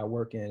building that I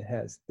work in,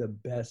 has the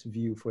best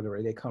view for the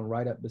race. They come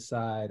right up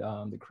beside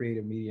the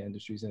Creative Media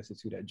Industries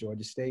Institute at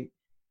Georgia State.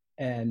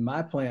 And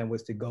my plan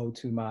was to go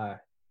to my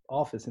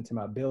office into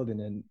my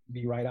building and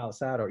be right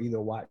outside, or either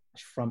watch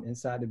from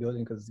inside the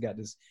building because it's got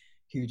this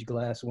huge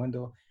glass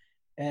window.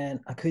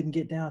 And I couldn't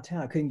get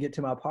downtown. I couldn't get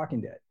to my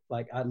parking deck.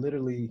 Like I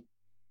literally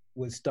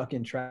was stuck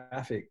in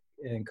traffic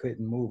and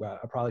couldn't move. I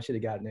probably should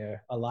have gotten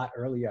there a lot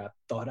earlier. I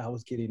thought I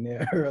was getting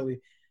there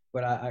early,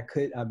 but I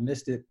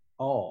missed it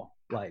all.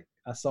 Like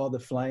I saw the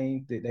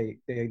flame. They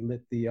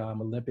lit the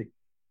Olympic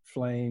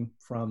flame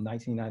from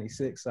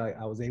 1996.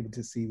 I was able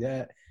to see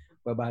that.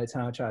 But by the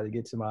time I tried to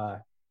get to my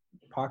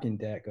parking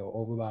deck or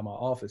over by my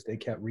office, they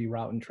kept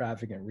rerouting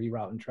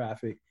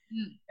traffic.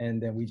 And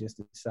then we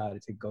just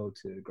decided to go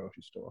to the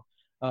grocery store.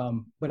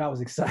 But I was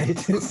excited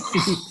to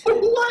see.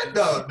 What?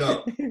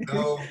 No.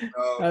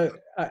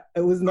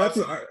 It was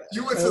nothing.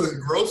 You went to the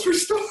grocery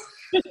store?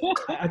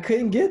 I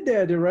couldn't get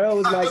there.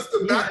 Darrell was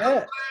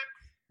like,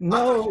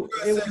 no,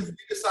 we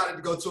decided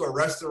to go to a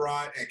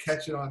restaurant and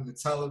catch it on the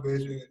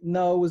television.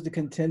 No, it was the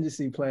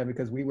contingency plan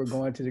because we were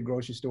going to the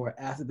grocery store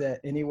after that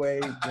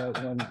anyway.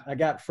 When I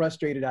got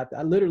frustrated, I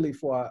literally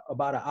for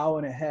about an hour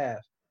and a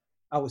half,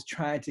 I was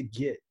trying to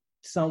get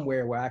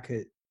somewhere where I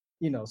could,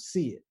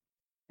 see it.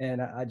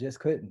 And I just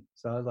couldn't.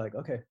 So I was like,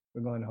 okay,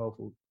 we're going to Whole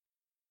Foods.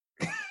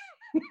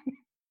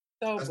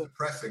 That's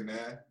depressing,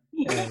 man.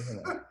 Yeah,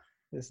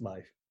 it's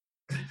life.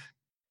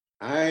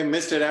 I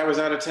missed it. I was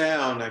out of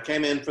town. I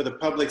came in for the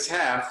Publix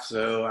half,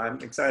 so I'm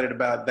excited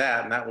about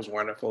that, and that was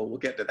wonderful. We'll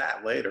get to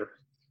that later.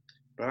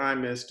 But I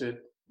missed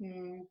it.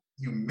 You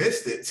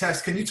missed it.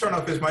 Tess, can you turn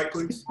off his mic,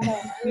 please?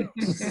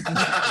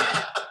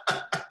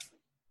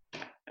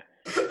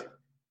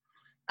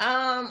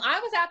 I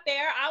was out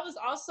there. I was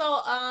also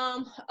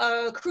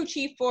a crew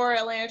chief for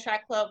Atlanta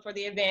Track Club for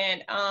the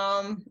event.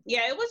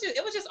 Yeah, it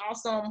was just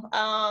awesome.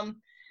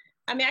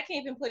 I mean, I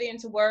can't even put it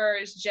into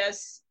words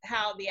just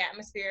how the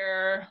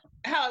atmosphere,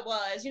 how it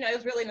was. It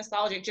was really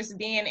nostalgic just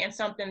being in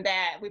something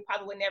that we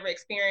probably would never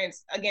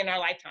experience again in our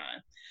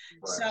lifetime.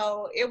 Right.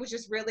 So it was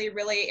just really,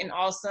 really an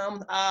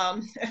awesome,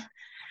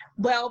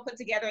 well put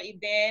together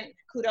event.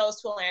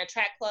 Kudos to Atlanta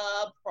Track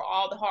Club for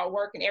all the hard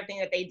work and everything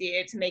that they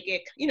did to make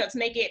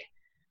it,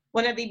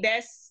 one of the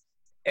best.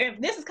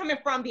 If this is coming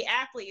from the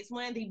athletes,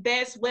 one of the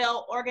best,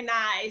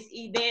 well-organized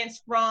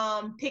events,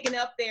 from picking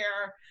up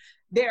their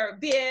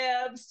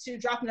bibs to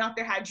dropping off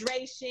their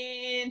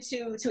hydration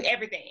to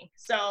everything.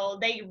 So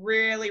they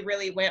really,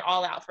 really went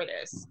all out for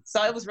this.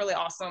 So it was really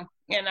awesome.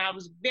 And I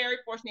was very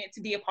fortunate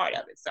to be a part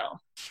of it. So.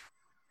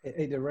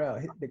 Hey,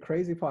 Darrell, the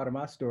crazy part of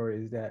my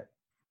story is that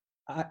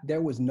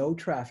there was no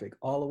traffic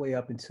all the way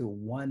up until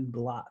 1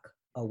 block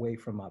away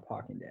from my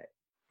parking deck.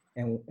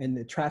 And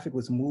the traffic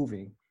was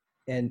moving.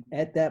 And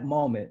at that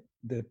moment,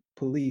 the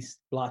police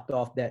blocked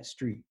off that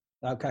street.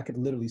 I could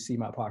literally see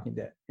my parking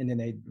deck. And then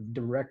they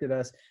directed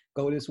us,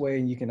 go this way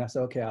and you can, I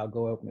said, okay, I'll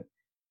go open it.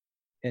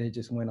 And it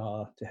just went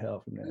all to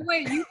hell from there.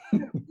 Wait, you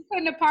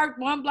couldn't have parked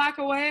 1 block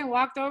away and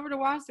walked over to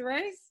watch the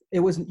race?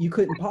 You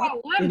couldn't park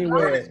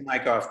anywhere.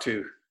 Mic off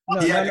too.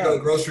 He had to go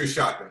grocery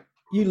shopping.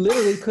 You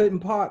literally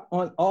couldn't park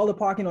all the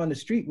parking on the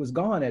street was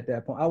gone at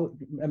that point.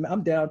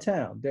 I'm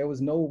downtown. There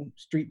was no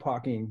street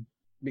parking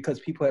because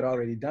people had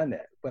already done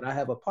that. But I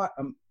have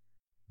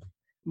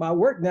my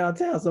work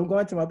downtown, so I'm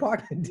going to my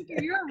parking deck.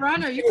 You're a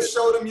runner. You should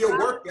show them your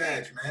work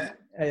badge, man.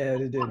 Yeah,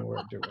 it didn't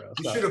work, Darrell.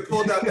 You should have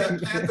pulled out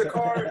that Panther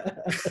card.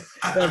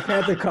 That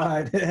Panther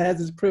card has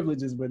its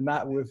privileges, but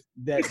not with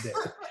that day.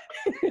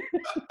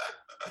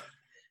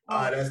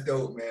 That's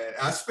dope, man.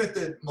 I spent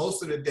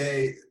most of the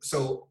day.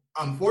 So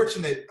I'm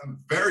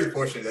very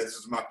fortunate that this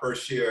is my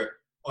first year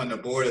on the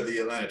board of the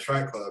Atlanta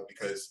Track Club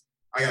because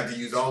I got to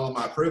use all of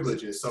my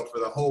privileges. So for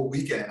the whole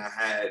weekend, I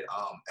had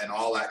an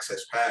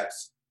all-access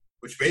pass,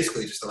 which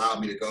basically just allowed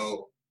me to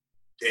go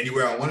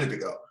anywhere I wanted to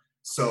go.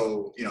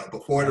 So,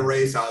 before the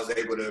race, I was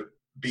able to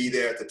be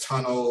there at the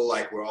tunnel,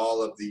 like where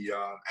all of the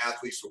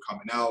athletes were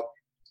coming out.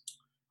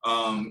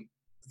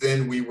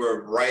 Then we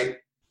were right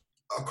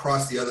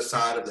across the other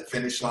side of the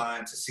finish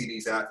line to see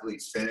these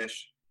athletes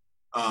finish.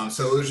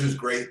 So it was just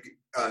great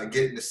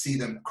getting to see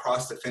them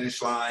cross the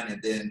finish line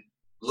and then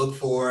look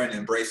for and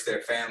embrace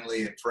their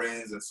family and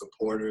friends and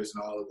supporters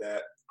and all of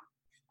that.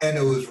 And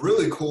it was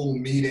really cool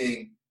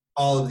meeting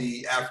all of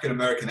the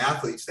African-American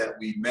athletes that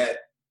we met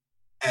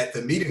at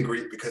the meet and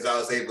greet because I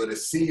was able to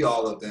see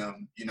all of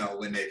them,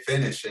 when they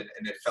finished and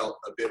it felt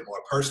a bit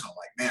more personal.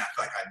 Like, man, I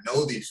feel like I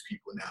know these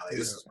people now. Like,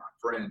 this is my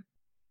friend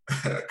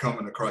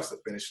coming across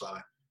the finish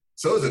line.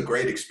 So it was a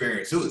great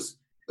experience. It was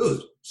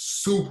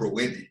super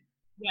windy.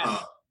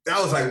 Yeah. That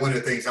was like one of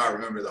the things I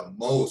remember the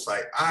most.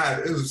 Like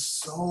it was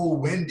so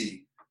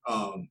windy.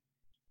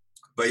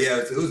 But yeah,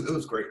 it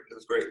was great. It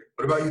was great.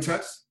 What about you,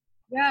 Tess?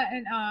 Yeah,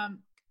 and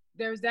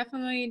there's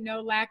definitely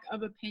no lack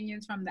of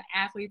opinions from the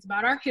athletes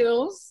about our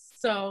hills.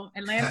 So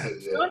Atlanta,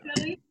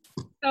 yeah.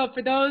 So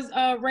for those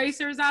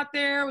racers out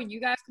there, when you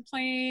guys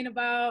complain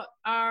about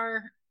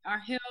our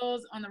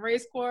hills on the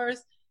race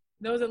course,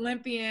 those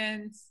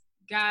Olympians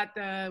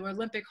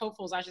Olympic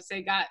hopefuls, I should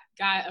say, got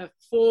a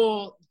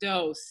full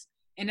dose.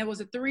 And it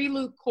was a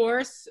 3-loop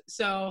course.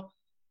 So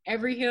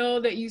every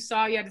hill that you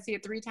saw, you had to see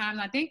it 3 times.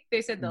 I think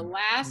they said the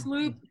last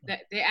loop,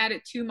 that they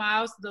added 2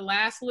 miles to the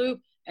last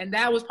loop. And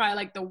that was probably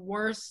like the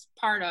worst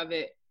part of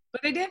it.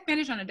 But they did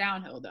finish on a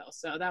downhill though.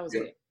 So that was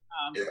good.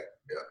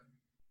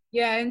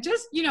 Yeah. And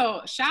just,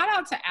 shout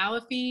out to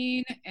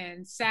Alafine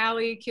and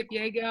Sally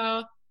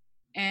Kipyego.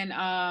 And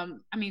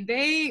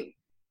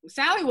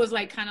Sally was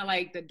like kind of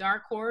like the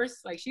dark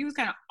horse. Like she was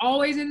kind of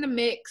always in the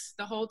mix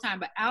the whole time.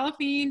 But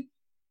Alafine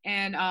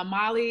and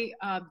Molly,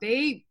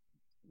 they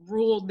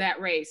ruled that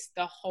race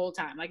the whole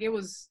time. Like it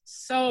was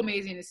so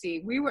amazing to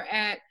see.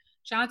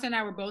 Shanta and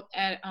I were both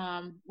at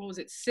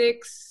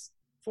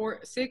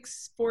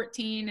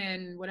 6:14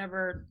 and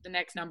whatever the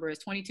next number is,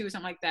 22 or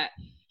something like that.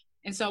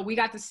 And so we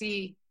got to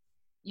see,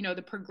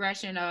 the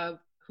progression of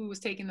who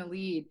was taking the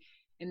lead.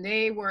 And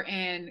they were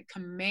in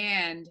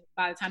command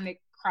by the time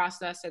they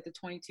crossed us at the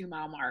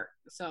 22-mile mark.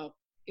 So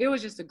it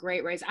was just a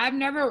great race. I've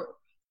never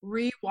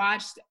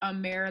rewatched a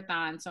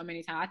marathon so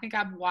many times. I think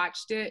I've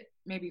watched it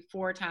maybe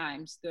 4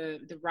 times,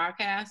 the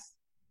broadcast.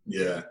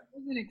 Yeah. It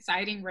was an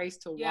exciting race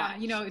to watch.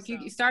 If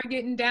you start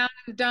getting down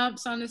in the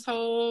dumps on this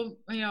whole,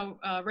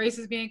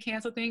 races being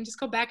canceled thing, just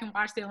go back and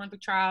watch the Olympic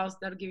trials.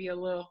 That'll give you a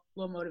little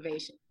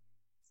motivation.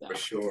 So. For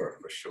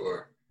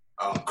sure.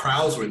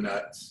 Crowds were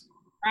nuts.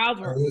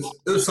 There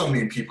was so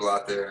many people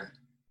out there.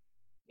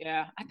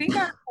 Yeah. I think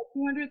our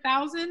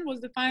 200,000 was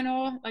the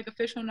final,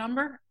 official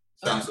number.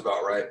 Sounds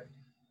about right.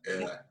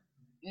 Yeah.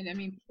 And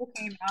people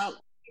came out,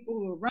 people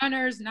who were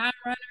runners,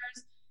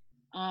 non-runners.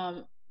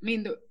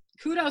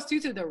 Kudos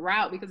to the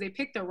route because they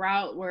picked a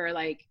route where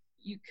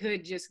you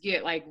could just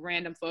get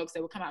random folks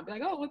that would come out and be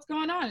like, oh, what's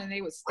going on? And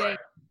they would stay and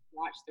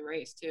watch the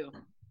race too.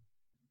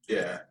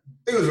 Yeah.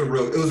 It was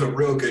a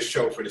real good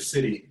show for the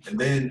city. And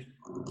then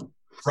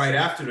right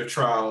after the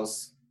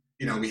trials,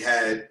 we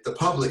had the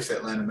Publix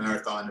Atlanta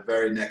Marathon the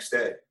very next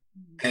day.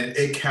 And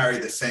it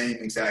carried the same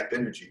exact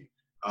energy.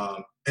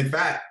 In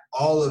fact,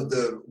 all of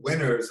the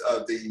winners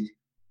of the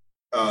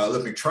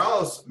Olympic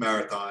Trials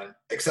Marathon,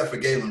 except for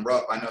Galen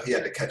Rupp, I know he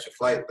had to catch a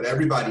flight, but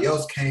everybody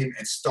else came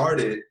and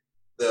started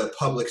the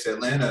Publix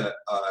Atlanta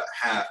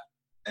half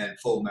and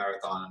full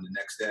marathon on the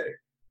next day.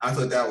 I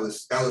thought that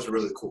was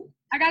really cool.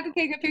 I got to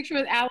take a picture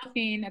with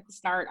Alafine at the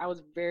start. I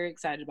was very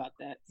excited about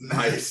that.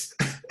 Nice.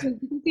 You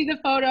can see the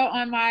photo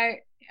on my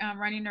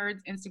Running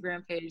Nerds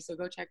Instagram page, so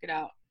go check it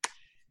out.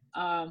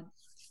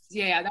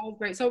 Yeah, that was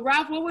great. So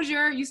Ralph, what was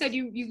you said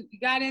you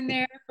got in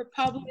there for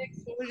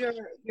Publix. What was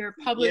your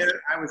Publix? Yeah,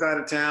 I was out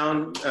of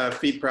town,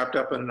 feet propped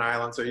up on an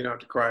island, so you don't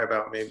have to cry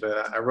about me.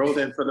 But I rolled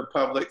in for the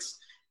Publix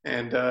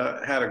and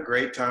had a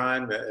great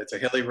time. It's a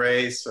hilly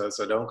race,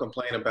 so don't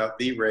complain about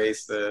the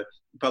race. The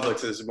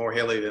Publix is more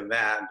hilly than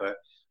that, but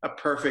a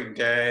perfect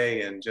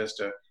day and just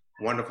a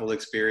wonderful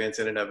experience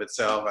in and of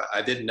itself.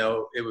 I didn't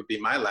know it would be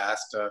my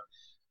last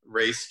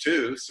race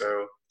too,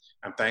 so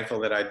I'm thankful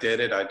that I did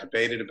it. I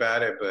debated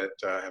about it, but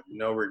I have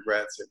no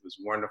regrets. It was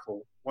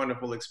wonderful,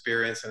 wonderful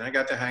experience. And I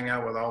got to hang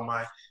out with all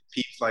my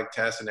peeps like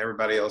Tess and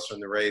everybody else from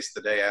the race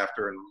the day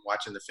after and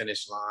watching the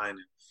finish line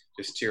and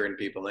just cheering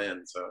people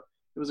in. So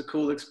it was a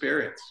cool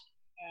experience.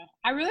 Yeah.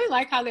 I really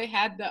like how they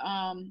had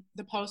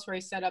the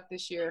post-race set up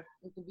this year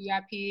with the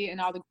VIP and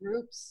all the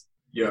groups.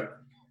 Yeah.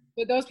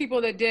 But those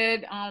people that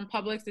did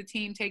Publix, the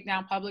team take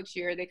down Publix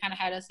year, they kind of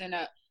had us in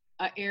a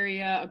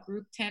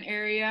group tent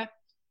area,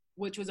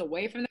 which was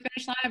away from the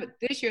finish line. But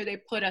this year they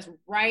put us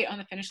right on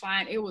the finish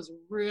line. It was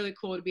really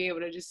cool to be able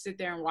to just sit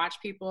there and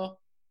watch people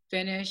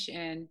finish.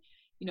 And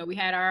we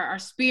had our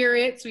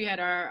spirits, we had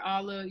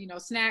all the,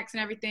 snacks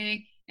and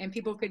everything, and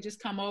people could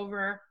just come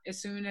over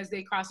as soon as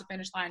they cross the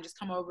finish line, just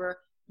come over,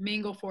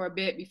 mingle for a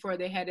bit before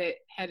they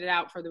headed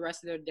out for the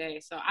rest of their day.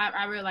 So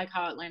I really like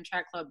how Atlanta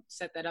Track Club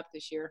set that up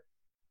this year.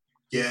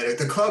 Yeah,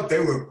 the club, they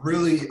were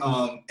really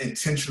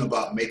intentional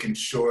about making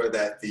sure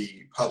that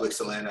the Publix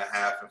Atlanta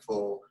half and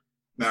full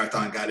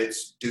marathon got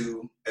its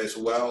due as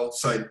well.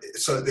 So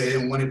they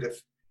didn't want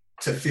it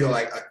to feel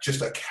like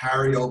just a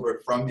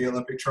carryover from the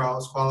Olympic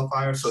trials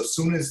qualifier. So as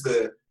soon as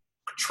the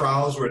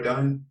trials were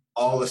done,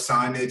 all the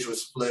signage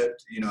was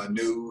flipped, a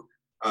new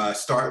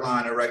start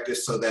line erected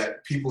so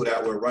that people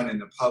that were running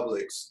the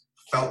Publix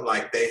felt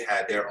like they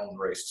had their own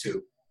race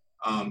too.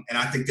 And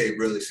I think they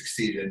really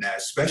succeeded in that,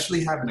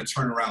 especially having to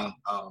turn around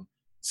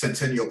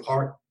Centennial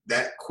Park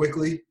that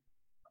quickly.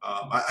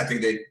 I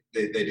think they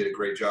did a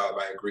great job.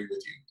 I agree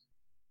with you.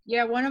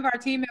 Yeah, one of our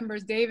team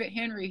members, David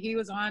Henry, he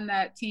was on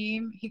that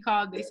team. They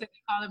said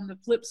they called him the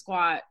Flip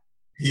Squad.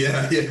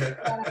 Yeah.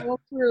 A whole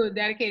crew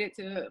dedicated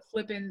to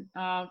flipping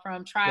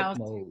from trials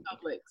to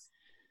Publix.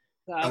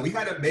 So. And we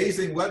had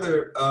amazing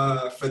weather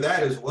for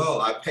that as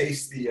well. I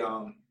paced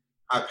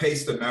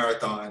the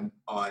marathon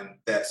on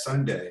that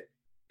Sunday,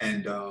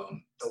 and the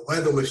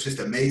weather was just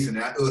amazing.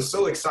 And it was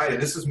so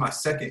exciting. This is my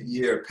second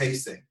year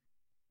pacing.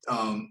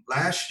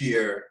 Last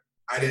year,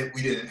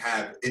 we didn't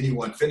have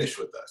anyone finish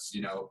with us.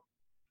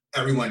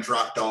 Everyone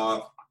dropped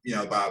off,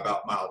 by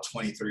about mile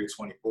 23 or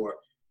 24.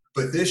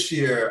 But this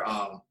year,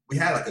 we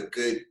had like a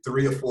good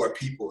 3 or 4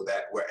 people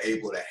that were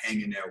able to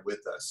hang in there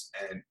with us.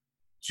 And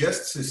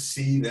just to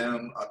see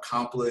them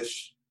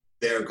accomplish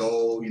their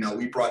goal,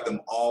 we brought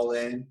them all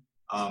in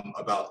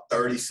about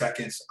 30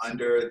 seconds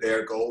under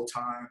their goal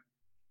time.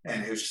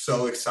 And it was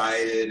so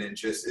excited, and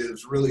it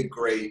was really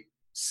great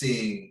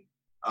seeing,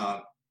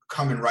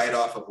 coming right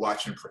off of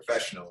watching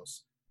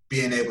professionals,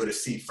 being able to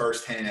see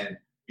firsthand,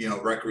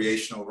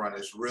 recreational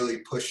runners really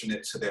pushing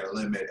it to their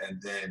limit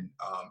and then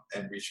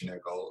and reaching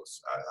their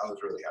goals. I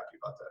was really happy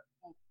about that.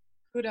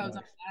 Kudos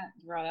on that,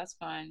 bro. That's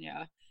fun.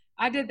 Yeah.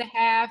 I did the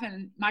half,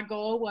 and my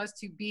goal was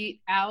to beat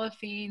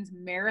Alifine's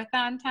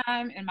marathon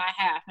time in my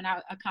half, and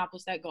I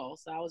accomplished that goal.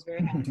 So I was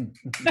very happy.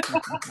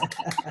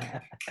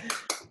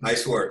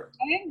 Nice work.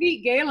 I didn't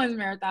beat Galen's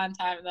marathon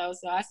time though,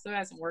 so I still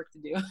have some work to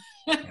do.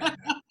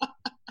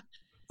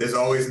 There's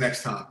always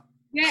next time.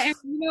 Yeah,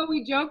 and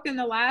we joked in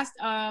the last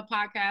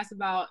podcast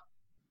about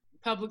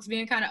Publix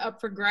being kind of up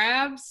for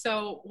grabs.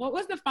 So what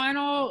was the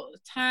final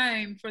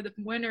time for the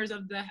winners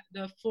of the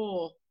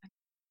full?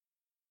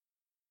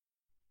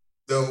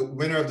 The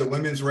winner of the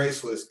women's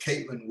race was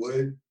Caitlin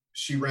Wood.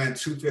 She ran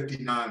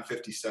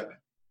 2:59:57.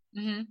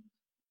 Mm-hmm.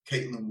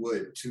 Caitlin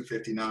Wood,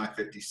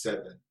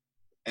 2:59:57.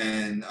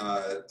 And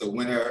the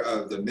winner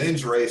of the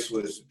men's race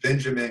was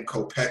Benjamin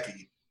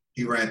Kopecky.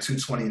 He ran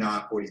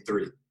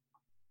 2:29:43.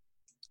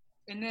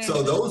 And then,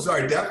 so those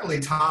are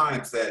definitely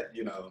times that,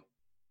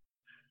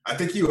 I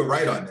think you were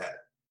right on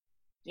that.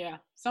 Yeah,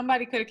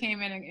 somebody could have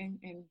came in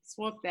and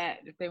swooped that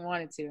if they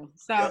wanted to.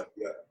 So,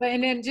 yeah. But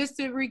and then just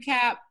to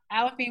recap,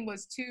 Alifine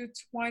was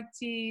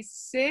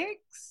 2:26,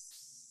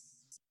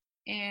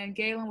 and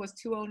Galen was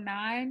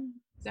 2:09.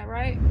 Is that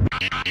right?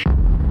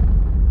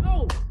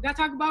 Oh, gotta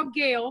talk about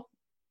Gail.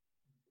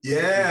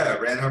 Yeah,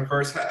 ran her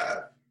first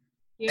half,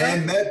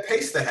 and Meb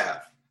paced the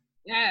half.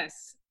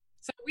 Yes.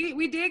 So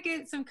we did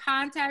get some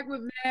contact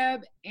with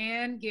Meb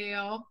and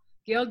Gail.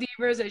 Gail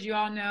Devers, as you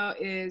all know,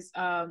 is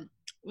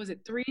was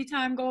it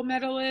 3-time gold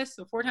medalist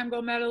or 4-time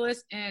gold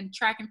medalist in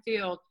track and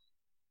field,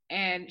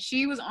 and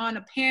she was on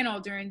a panel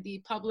during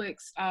the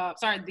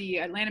the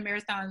Atlanta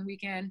Marathon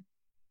Weekend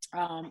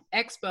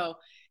Expo,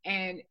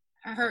 and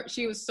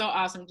she was so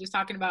awesome, just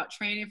talking about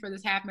training for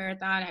this half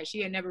marathon. She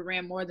had never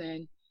ran more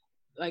than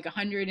like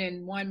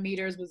 101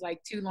 meters, was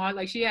like too long.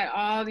 Like she had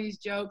all these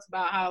jokes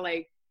about how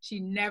like she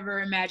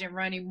never imagined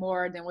running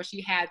more than what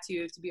she had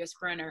to be a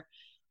sprinter.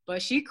 But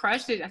she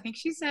crushed it. I think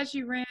she said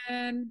she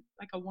ran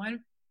like a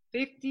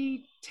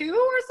 152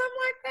 or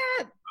something like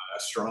that.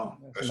 That's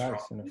strong. That's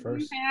nice strong. In the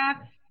first.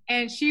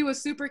 And she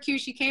was super cute.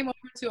 She came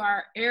over to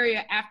our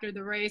area after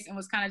the race and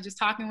was kind of just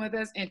talking with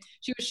us. And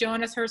she was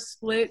showing us her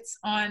splits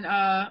on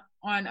I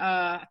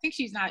think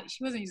she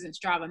wasn't using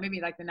Strava,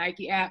 maybe like the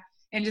Nike app,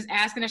 and just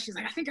asking us. She's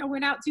like, I think I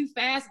went out too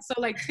fast. So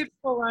like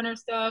typical runner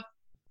stuff.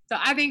 So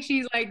I think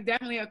she's like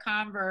definitely a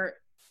convert.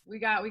 We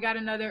got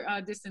another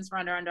distance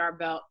runner under our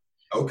belt.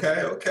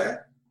 Okay.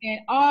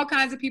 And all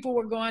kinds of people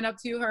were going up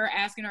to her,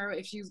 asking her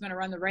if she was going to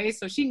run the race.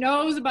 So she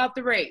knows about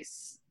the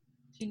race.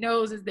 She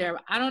knows it's there.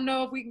 I don't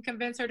know if we can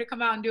convince her to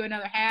come out and do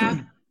another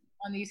half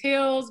on these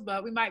hills,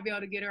 but we might be able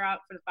to get her out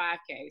for the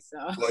 5K. So.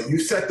 Well, you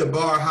set the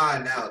bar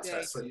high now,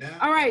 Tessa. Now.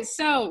 All right.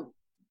 So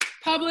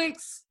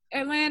Publix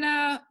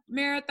Atlanta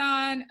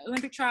Marathon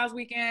Olympic Trials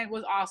Weekend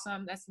was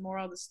awesome. That's the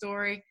moral of the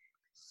story.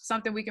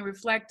 Something we can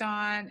reflect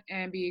on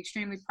and be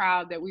extremely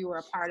proud that we were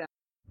a part of.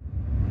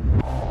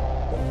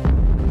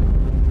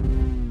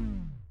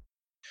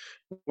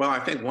 Well, I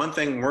think one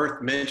thing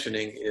worth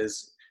mentioning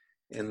is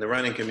in the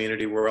running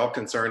community, we're all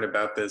concerned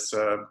about this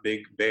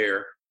big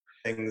bear.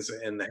 Things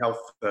in the health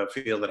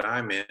field that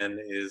I'm in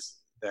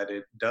is that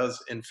it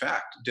does, in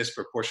fact,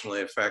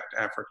 disproportionately affect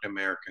African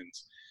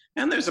Americans.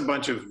 And there's a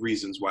bunch of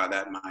reasons why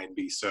that might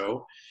be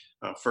so.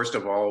 First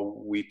of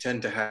all, we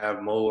tend to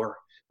have more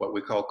what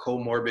we call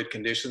comorbid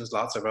conditions,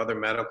 lots of other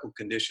medical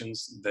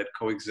conditions that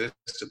coexist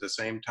at the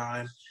same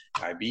time: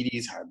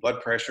 diabetes, high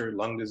blood pressure,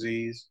 lung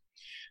disease.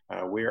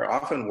 We are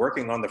often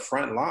working on the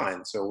front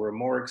line, so we're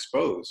more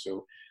exposed.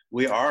 So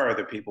we are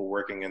the people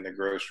working in the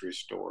grocery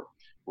store.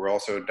 We're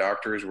also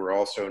doctors, we're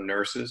also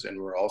nurses, and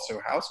we're also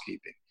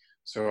housekeeping.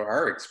 So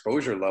our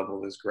exposure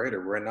level is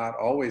greater. We're not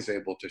always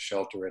able to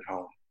shelter at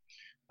home.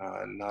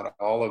 Not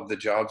all of the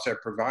jobs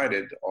have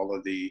provided all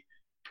of the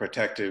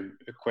protective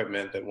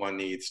equipment that one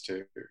needs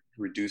to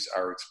reduce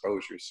our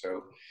exposure.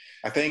 So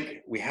I think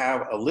we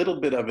have a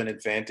little bit of an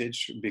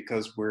advantage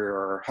because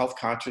we're a health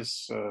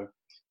conscious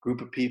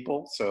group of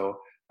people. So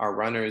our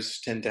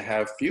runners tend to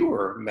have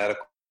fewer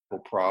medical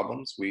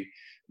problems. We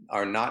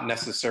are not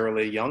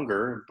necessarily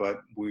younger, but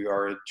we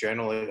are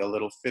generally a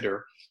little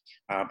fitter.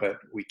 But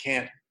we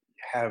can't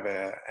have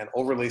an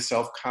overly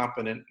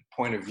self-confident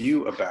point of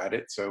view about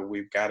it. So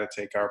we've got to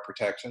take our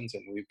protections,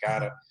 and we've got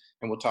to,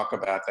 and we'll talk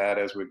about that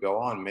as we go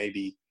on,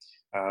 maybe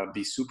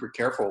be super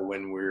careful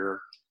when we're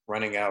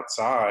running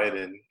outside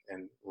and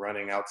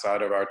running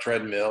outside of our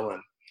treadmill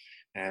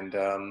and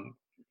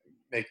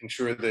making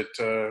sure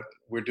that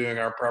we're doing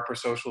our proper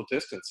social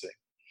distancing.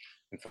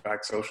 In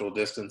fact, social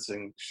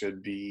distancing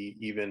should be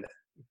even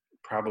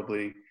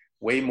probably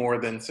way more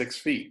than 6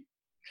 feet.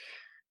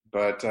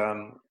 But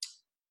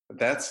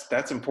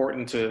that's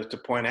important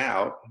to point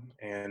out.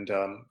 And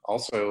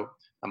also,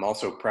 I'm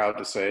also proud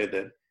to say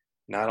that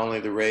not only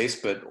the race,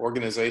 but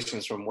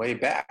organizations from way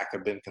back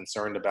have been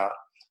concerned about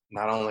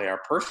not only our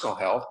personal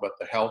health, but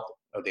the health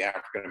of the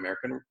African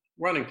American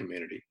running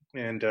community.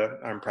 And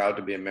I'm proud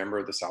to be a member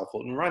of the South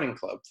Fulton Running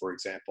Club, for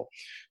example.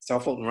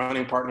 South Fulton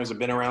Running Partners have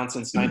been around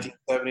since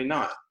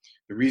 1979.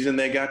 The reason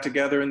they got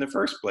together in the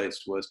first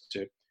place was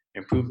to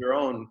improve their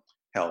own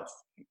health,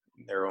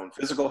 their own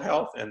physical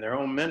health, and their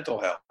own mental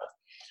health.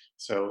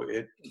 So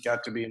it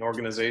got to be an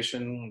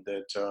organization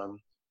that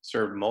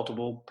served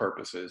multiple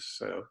purposes.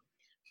 So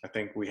I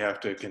think we have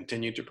to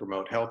continue to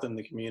promote health in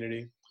the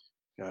community,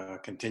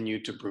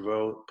 continue to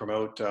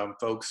promote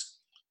folks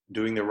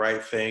doing the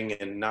right thing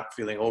and not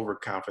feeling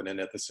overconfident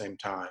at the same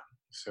time.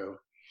 So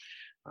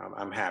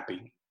I'm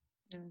happy.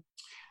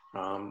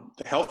 The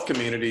health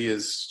community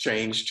has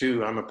changed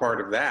too. I'm a part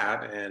of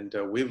that, and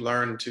we've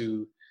learned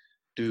to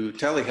do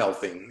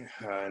telehealthing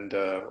and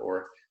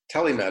or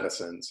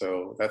telemedicine.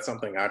 So that's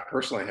something I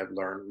personally have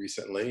learned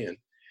recently, and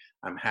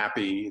I'm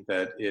happy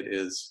that it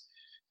is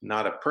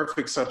not a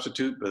perfect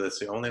substitute, but it's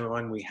the only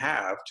one we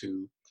have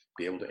to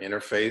be able to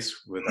interface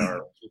with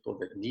our people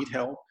that need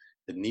help,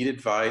 that need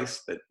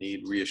advice, that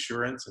need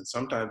reassurance, and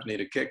sometimes need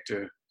a kick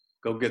to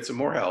go get some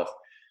more health,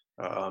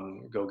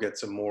 go get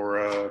some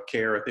more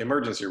care at the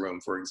emergency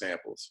room, for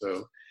example.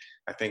 So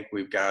I think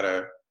we've got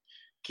to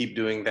keep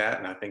doing that,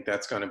 and I think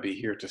that's going to be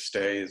here to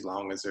stay as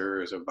long as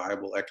there is a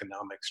viable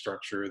economic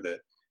structure that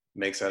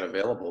makes that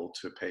available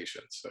to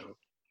patients. So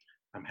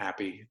I'm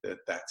happy that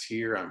that's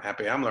here. I'm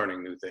happy I'm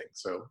learning new things.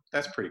 So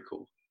that's pretty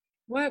cool.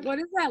 What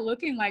is that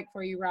looking like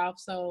for you, Ralph?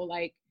 So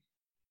like,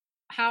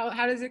 how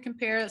does it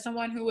compare to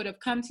someone who would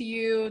have come to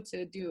you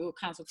to do a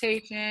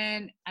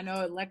consultation? I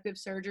know elective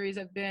surgeries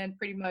have been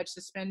pretty much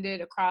suspended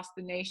across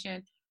the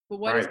nation, but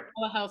what is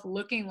telehealth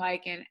looking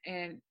like?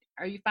 And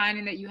are you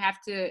finding that you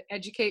have to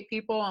educate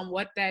people on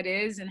what that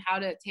is and how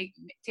to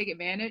take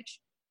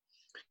advantage?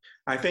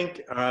 I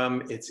think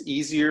it's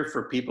easier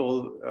for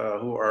people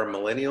who are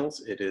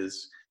millennials. It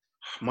is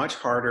much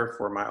harder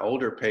for my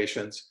older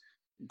patients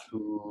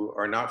who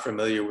are not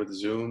familiar with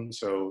Zoom.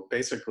 So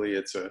basically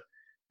it's a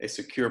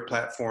secure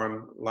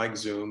platform like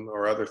Zoom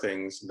or other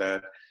things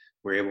that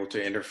we're able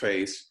to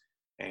interface.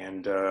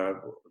 And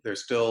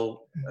there's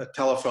still a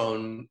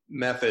telephone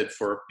method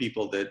for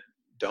people that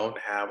don't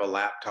have a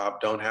laptop,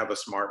 don't have a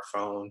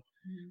smartphone,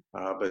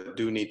 but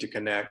do need to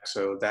connect.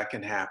 So that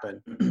can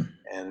happen.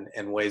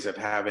 And ways of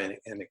having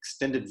an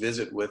extended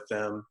visit with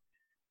them,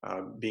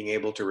 being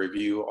able to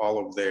review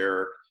all of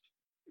their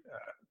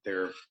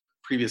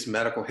previous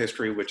medical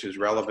history, which is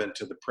relevant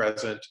to the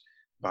present,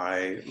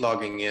 by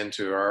logging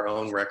into our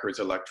own records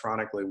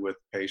electronically with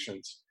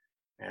patients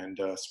and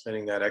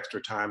spending that extra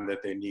time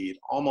that they need,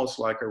 almost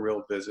like a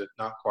real visit,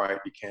 not quite,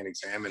 you can't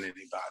examine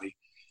anybody.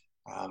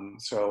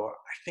 So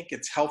I think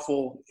it's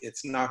helpful.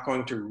 It's not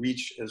going to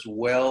reach as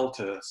well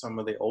to some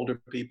of the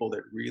older people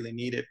that really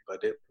need it,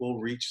 but it will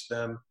reach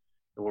them.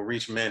 It will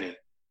reach many.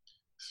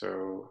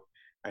 So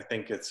I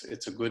think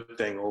it's a good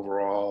thing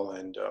overall,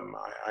 and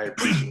I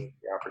appreciate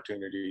the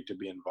opportunity to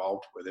be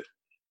involved with it.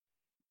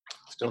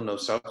 Still no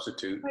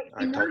substitute.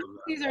 I told them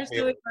emergencies are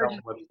still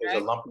emergencies, whether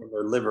there's a lump in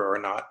their liver or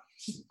not.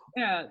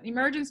 Yeah,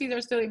 emergencies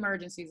are still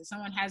emergencies. If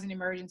someone has an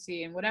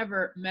emergency in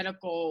whatever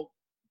medical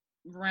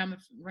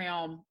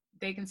realm,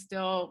 they can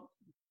still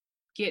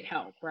get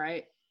help,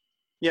 right?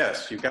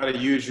 Yes, you've got to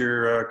use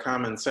your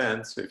common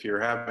sense. If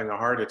you're having a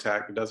heart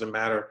attack, it doesn't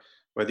matter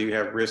whether you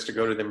have risk to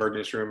go to the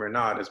emergency room or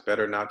not. It's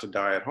better not to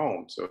die at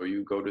home. So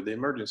you go to the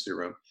emergency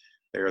room.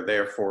 they're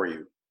there for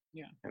you.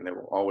 Yeah. And they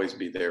will always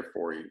be there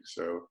for you.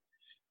 So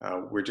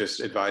we're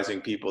just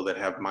advising people that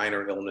have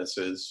minor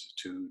illnesses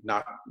to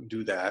not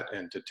do that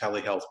and to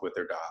telehealth with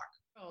their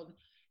doc.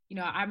 You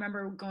know, I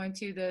remember going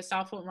to the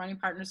South Fulton Running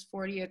Partners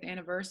 40th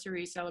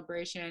anniversary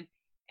celebration,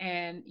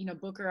 and, you know,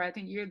 Booker, I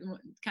think you're the one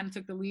kind of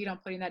took the lead on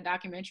putting that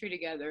documentary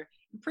together.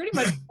 Pretty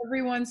much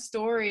everyone's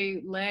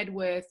story led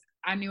with,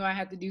 I knew I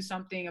had to do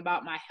something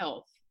about my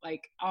health.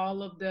 Like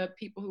all of the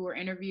people who were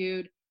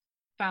interviewed,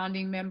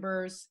 founding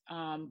members,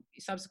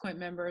 subsequent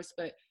members,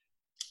 but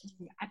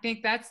I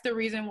think that's the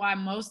reason why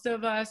most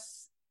of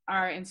us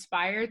are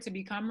inspired to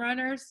become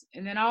runners.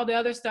 And then all the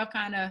other stuff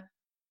kind of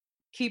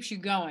keeps you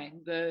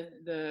going.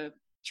 The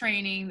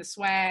training, the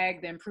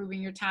swag, the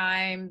improving your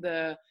time,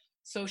 the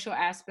social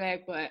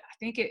aspect. But I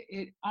think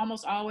it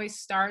almost always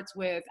starts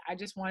with, I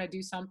just want to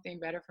do something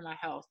better for my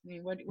health. I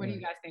mean, what do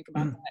you guys think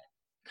about that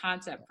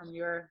concept from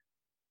your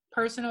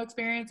personal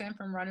experience and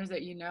from runners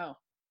that you know?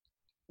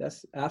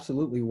 That's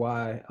absolutely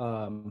why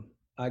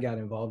I got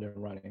involved in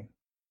running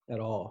at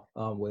all,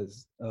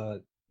 was a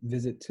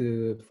visit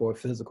for a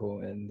physical,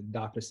 and the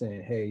doctor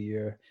saying, hey,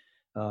 you're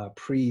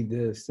pre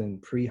this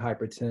and pre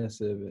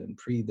hypertensive and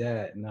pre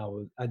that. And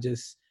I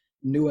just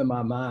knew in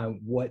my mind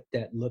what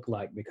that looked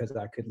like, because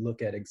I could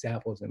look at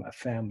examples in my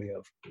family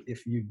of,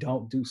 if you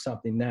don't do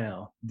something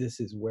now, this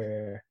is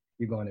where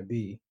you're going to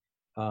be.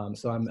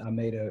 So I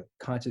made a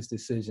conscious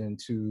decision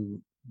to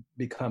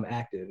become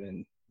active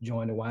and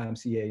joined the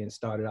YMCA and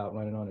started out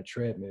running on a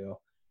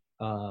treadmill.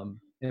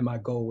 And my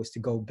goal was to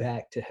go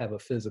back to have a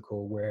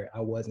physical where I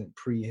wasn't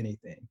pre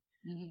anything.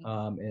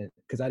 And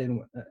because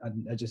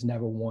I just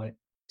never wanted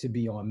to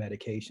be on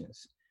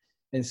medications.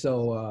 And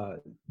so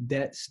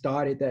that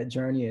started that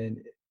journey.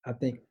 And I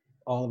think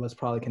all of us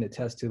probably can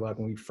attest to, like,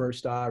 when we first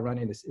started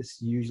running,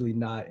 it's usually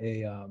not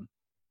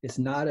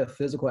a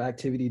physical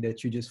activity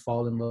that you just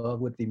fall in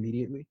love with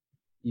immediately.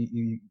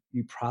 You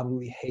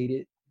probably hate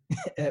it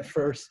at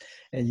first,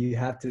 and you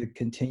have to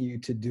continue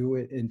to do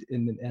it.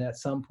 And at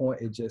some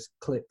point it just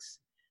clicks.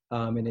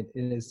 And it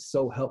is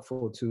so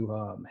helpful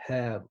to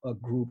have a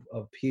group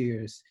of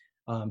peers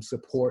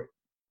support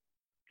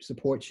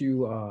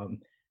you,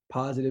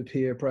 positive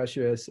peer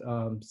pressure, as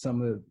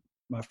some of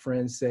my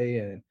friends say,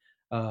 and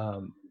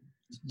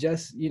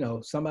just, you know,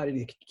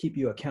 somebody to keep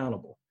you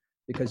accountable,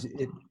 because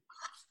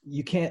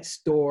you can't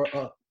store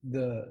up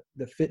the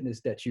fitness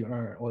that you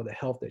earn or the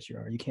health that you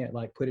earn. You can't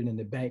like put it in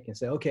the bank and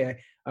say, okay,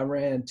 I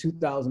ran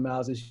 2,000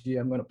 miles this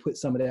year, I'm going to put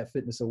some of that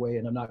fitness away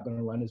and I'm not going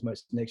to run as much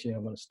next year.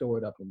 I'm going to store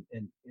it up and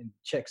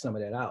check some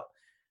of that out.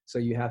 So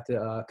you have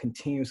to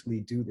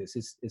continuously do this.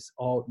 It's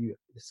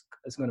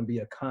going to be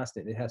a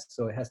constant. It has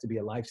to be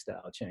a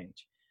lifestyle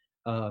change.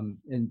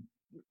 And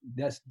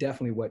that's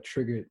definitely what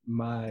triggered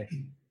my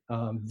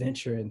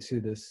venture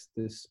into this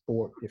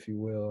sport, if you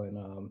will.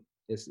 And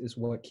it's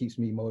what keeps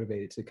me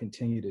motivated to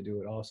continue to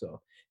do it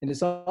also. And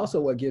it's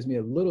also what gives me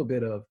a little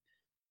bit of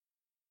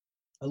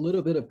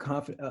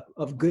confidence,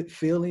 of good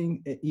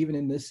feeling, even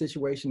in this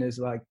situation, is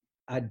like,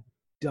 I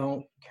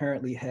don't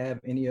currently have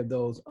any of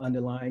those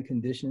underlying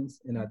conditions.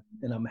 And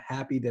I'm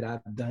happy that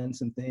I've done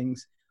some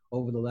things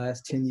over the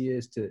last 10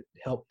 years to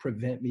help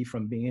prevent me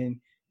from being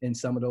in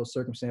some of those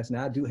circumstances.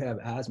 Now, I do have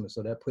asthma,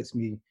 so that puts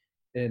me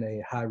in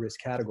a high risk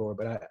category,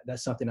 but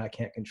that's something I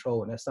can't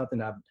control. And that's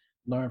something I've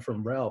learned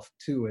from Ralph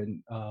too,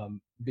 and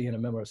being a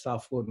member of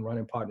South Fulton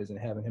Running Partners and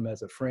having him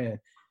as a friend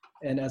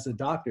and as a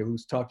doctor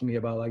who's talked to me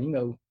about, like, you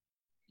know,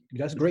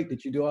 that's great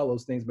that you do all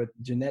those things, but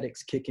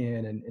genetics kick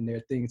in, and there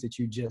are things that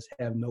you just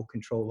have no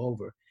control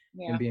over.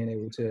 And being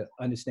able to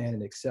understand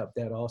and accept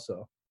that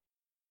also.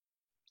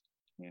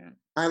 Yeah.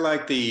 I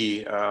like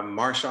the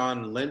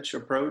Marshawn Lynch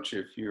approach.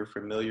 If you're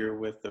familiar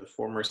with the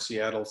former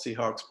Seattle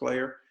Seahawks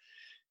player,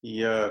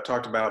 he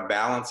talked about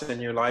balance in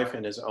your life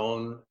in his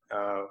own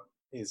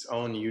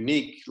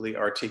uniquely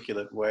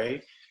articulate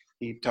way.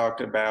 He talked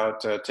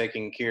about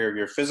taking care of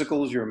your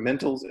physicals, your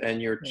mentals,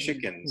 and your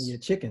chickens. Your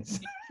chickens.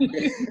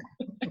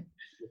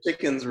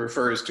 Chickens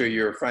refers to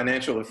your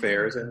financial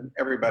affairs, and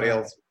everybody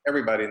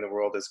in the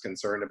world is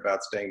concerned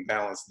about staying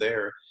balanced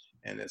there,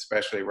 and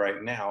especially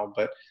right now.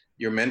 But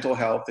your mental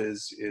health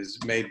is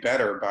made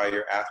better by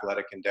your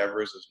athletic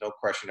endeavors. There's no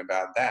question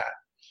about that.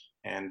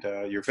 And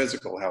your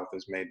physical health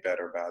is made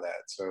better by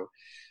that. So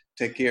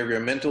take care of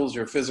your mentals,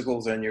 your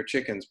physicals, and your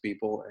chickens,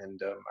 people. And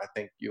I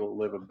think you'll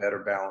live a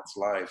better balanced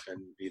life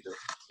and be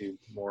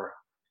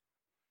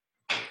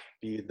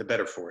the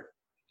better for it.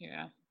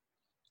 Yeah.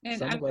 And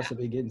some of us will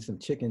be getting some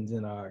chickens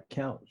in our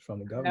account from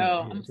the government.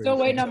 No, I'm still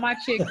waiting on my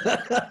chickens.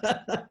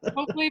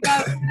 Hopefully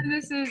by the time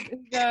this is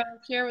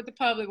shared with the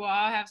public, we'll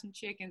all have some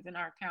chickens in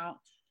our account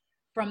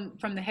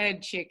from the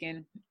head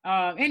chicken.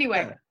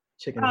 Anyway,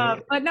 chicken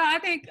head. But no, I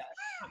think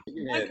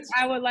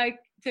I would like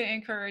to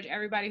encourage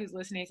everybody who's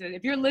listening to this.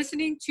 If you're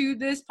listening to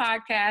this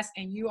podcast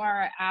and you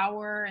are an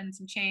hour and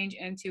some change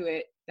into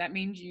it, that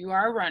means you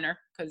are a runner,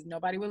 because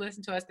nobody will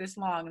listen to us this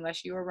long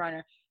unless you're a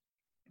runner.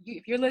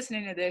 If you're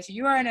listening to this,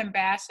 you are an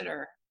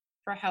ambassador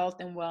for health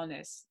and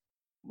wellness.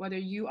 Whether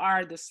you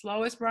are the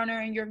slowest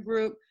runner in your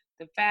group,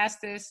 the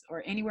fastest,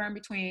 or anywhere in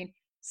between,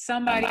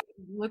 somebody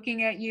is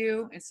looking at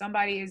you and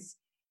somebody is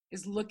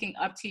looking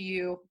up to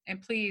you.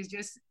 And please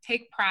just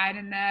take pride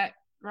in that,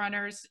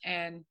 runners,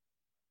 and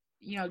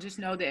just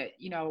know that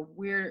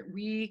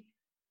we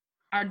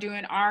are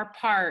doing our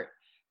part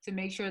to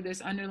make sure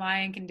this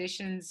underlying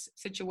conditions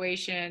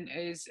situation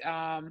is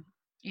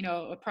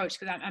approached,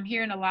 because I'm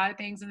hearing a lot of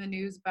things in the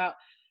news about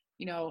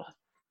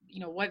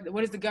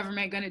what is the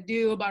government going to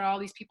do about all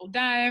these people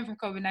dying from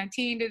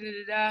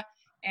COVID-19,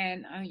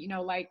 and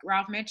like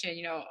Ralph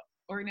mentioned,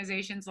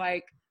 organizations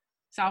like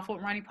South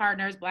Fulton Running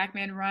Partners, Black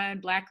Men Run,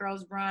 Black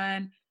Girls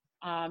Run,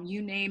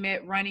 you name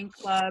it, running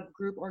club,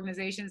 group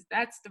organizations.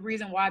 That's the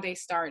reason why they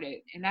started.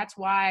 And that's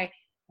why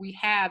we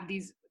have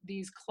these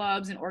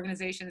clubs and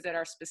organizations that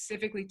are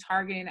specifically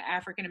targeting the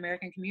African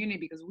American community,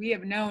 because we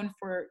have known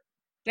for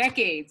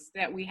decades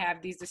that we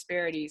have these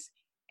disparities,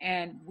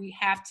 and we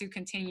have to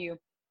continue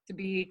to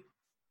be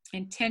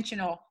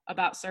intentional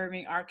about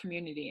serving our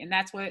community. And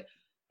that's what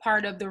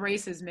part of the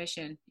RACE's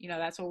mission,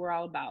 that's what we're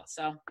all about.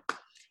 So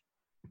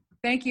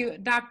thank you,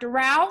 Dr.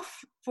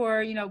 Ralph,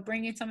 for,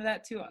 bringing some of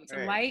that to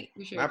light.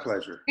 My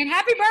pleasure. And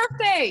happy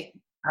birthday.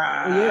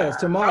 Yes,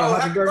 tomorrow.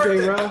 Happy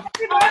birthday, Ralph.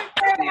 Happy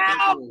birthday,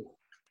 Ralph.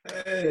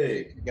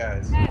 Hey, you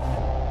guys.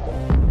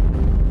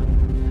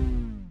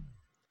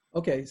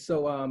 Okay,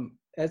 so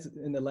as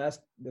in the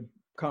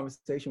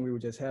conversation we were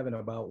just having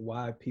about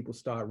why people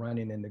start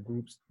running and the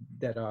groups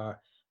that are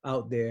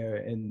out there,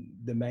 and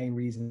the main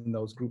reason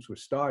those groups were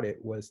started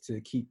was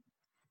to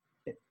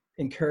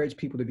encourage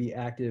people to be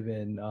active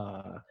and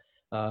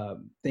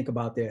think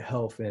about their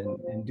health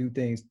and do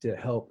things to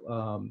help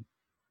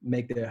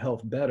make their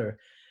health better.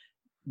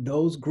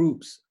 Those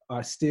groups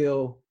are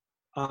still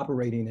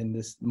operating in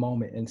this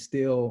moment and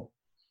still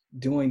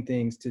doing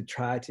things to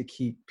try to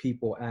keep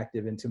people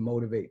active and to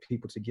motivate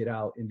people to get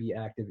out and be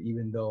active,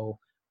 even though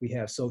we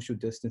have social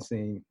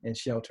distancing and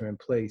shelter in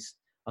place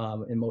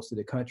in most of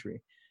the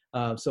country.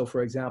 So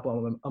for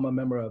example, I'm a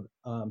member of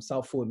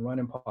South Fulton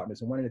Running Partners,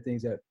 and one of the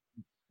things that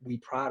we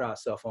pride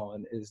ourselves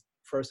on is,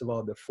 first of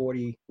all,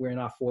 we're in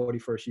our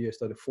 41st year,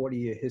 so the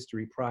 40-year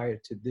history prior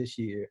to this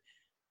year,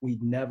 we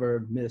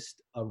never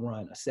missed a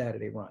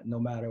Saturday run, no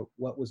matter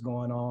what was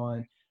going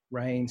on,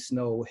 rain,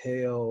 snow,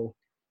 hail.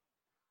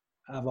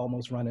 I've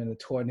almost run in a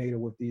tornado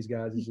with these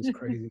guys. It's just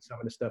crazy, some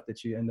of the stuff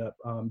that you end up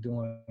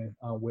doing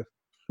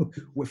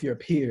with your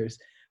peers.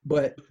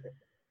 But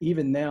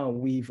even now,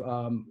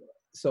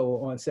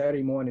 so on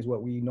Saturday mornings,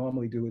 what we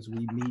normally do is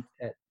we meet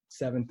at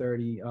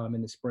 7:30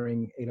 in the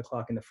spring, 8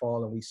 o'clock in the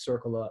fall, and we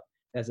circle up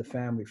as a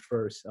family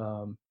first.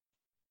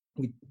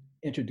 We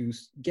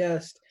introduce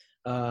guests,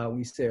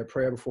 we say a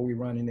prayer before we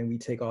run, and then we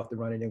take off the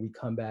run, and then we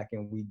come back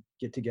and we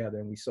get together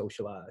and we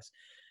socialize.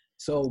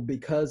 So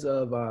because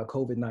of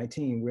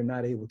COVID-19, we're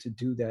not able to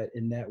do that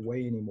in that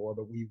way anymore,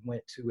 but we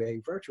went to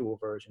a virtual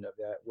version of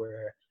that,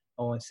 where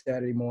on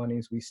Saturday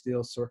mornings, we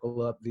still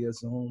circle up via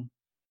Zoom.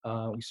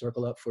 We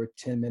circle up for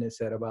 10 minutes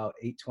at about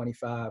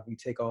 8:25. We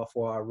take off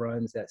for our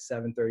runs at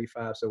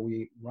 7:35. So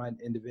we run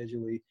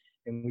individually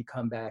and we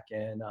come back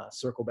and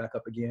circle back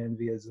up again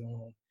via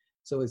Zoom.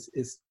 So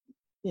it's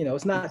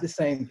not the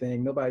same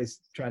thing. Nobody's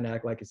trying to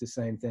act like it's the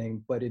same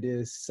thing, but it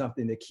is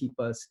something to keep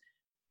us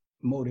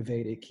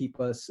motivated, keep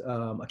us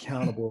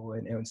accountable,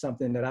 and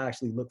something that I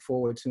actually look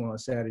forward to on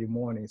Saturday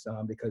mornings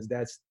because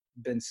that's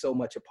been so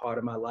much a part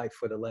of my life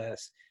for the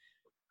last,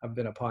 I've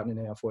been a partner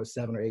now for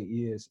 7 or 8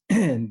 years,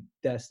 and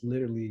that's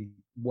literally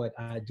what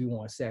I do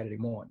on Saturday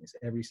mornings.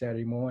 Every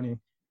Saturday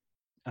morning,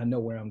 I know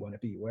where I'm going to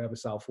be, wherever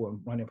South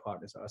Fulton Running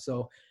Partners are.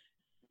 So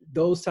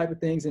those type of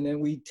things, and then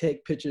we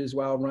take pictures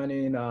while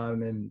running,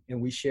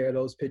 and we share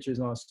those pictures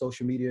on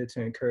social media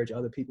to encourage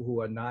other people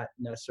who are not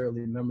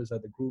necessarily members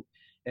of the group.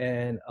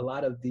 And a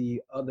lot of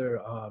the other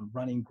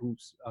running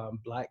groups,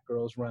 Black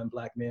Girls Run,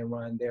 Black Men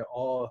Run, they're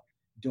all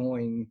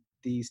doing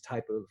these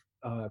type of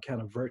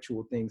kind of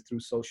virtual things through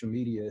social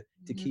media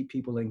to keep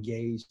people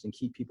engaged and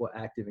keep people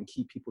active and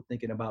keep people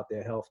thinking about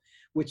their health,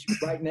 which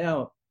right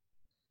now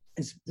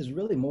is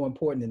really more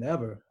important than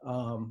ever,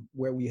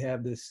 where we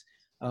have this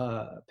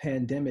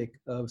pandemic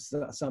of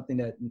something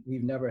that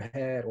we've never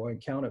had or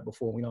encountered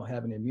before. We don't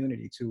have an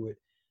immunity to it.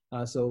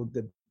 So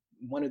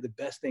one of the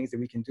best things that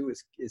we can do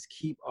is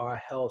keep our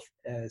health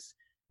as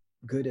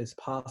good as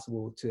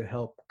possible to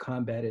help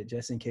combat it,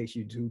 just in case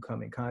you do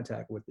come in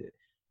contact with it.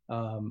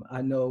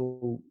 I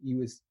know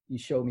you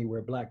showed me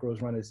where Black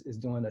Girls Run is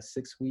doing a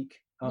 6-week.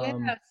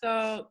 Yeah,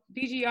 so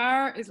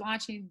BGR is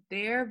launching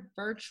their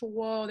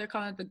virtual, they're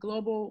calling it the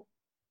Global.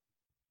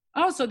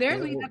 Oh, so they're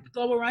leading up to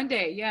Global Run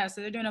Day. Yeah,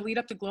 so they're doing a lead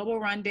up to Global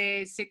Run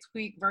Day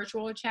 6-week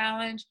virtual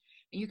challenge.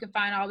 And you can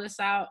find all this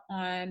out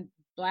on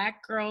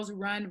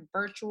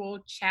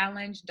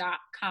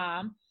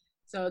blackgirlsrunvirtualchallenge.com.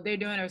 So they're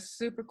doing a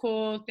super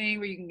cool thing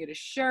where you can get a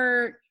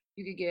shirt,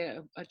 you could get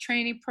a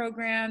training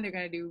program. They're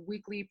going to do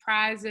weekly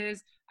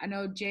prizes. I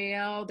know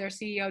JL, their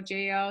CEO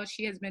JL,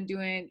 she has been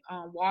doing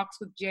walks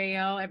with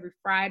JL every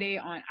Friday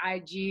on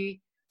IG.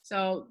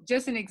 So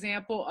just an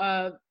example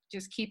of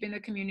just keeping the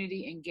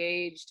community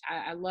engaged.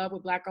 I love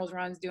what Black Girls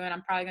Run's doing.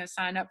 I'm probably going to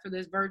sign up for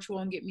this virtual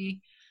and get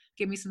me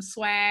give me some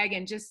swag,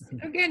 and just,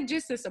 again,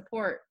 just to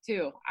support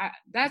too.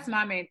 That's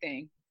my main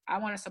thing. I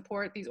want to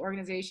support these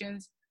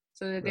organizations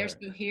so that they're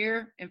still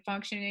here and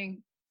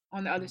functioning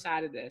on the other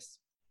side of this.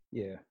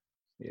 Yeah.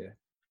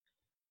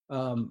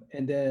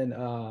 And then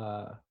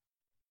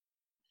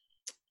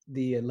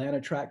the Atlanta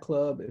Track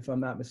Club, if I'm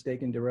not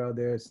mistaken, Darrell,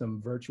 there's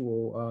some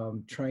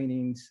virtual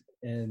trainings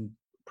and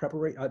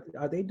preparation.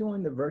 Are they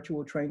doing the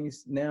virtual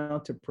trainings now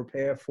to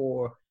prepare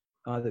for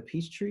the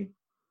Peachtree?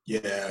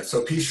 Yeah,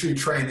 so Peachtree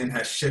training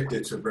has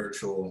shifted to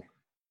virtual.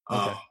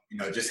 Okay.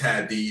 Just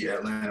had the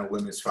Atlanta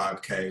Women's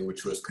 5K,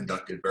 which was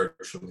conducted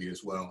virtually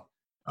as well.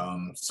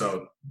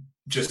 So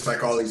just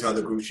like all these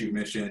other groups you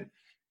mentioned,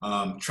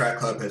 Track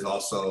Club has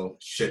also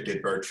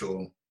shifted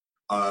virtual.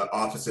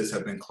 Offices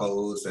have been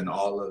closed, and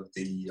all of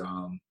the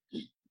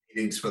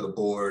meetings for the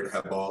board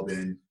have all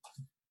been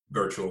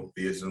virtual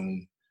via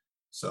Zoom.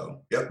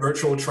 So,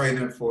 virtual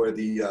training for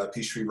the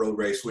Peachtree Road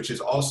Race, which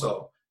is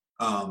also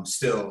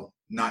still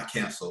not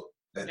canceled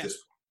at this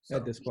point. So.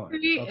 At this point,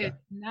 it's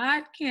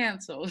not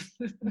canceled.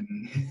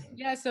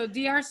 Yeah, so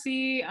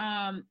DRC,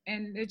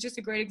 and it's just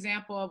a great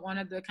example of one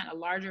of the kind of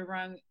larger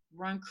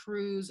run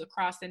crews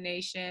across the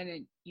nation,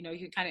 and you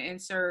can kind of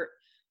insert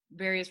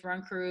various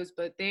run crews,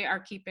 but they are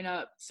keeping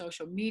up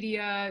social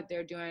media.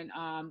 They're doing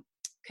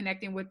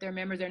connecting with their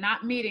members. They're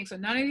not meeting, so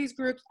none of these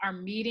groups are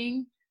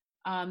meeting.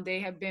 They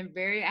have been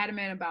very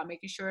adamant about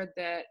making sure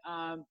that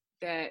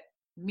that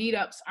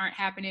meetups aren't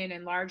happening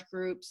in large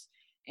groups.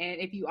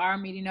 And if you are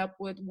meeting up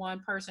with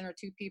one person or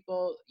two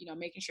people,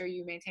 making sure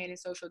you maintain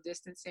social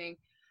distancing.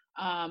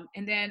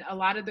 And then a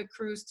lot of the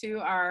crews too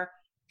are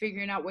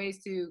figuring out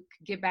ways to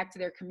give back to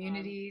their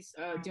communities,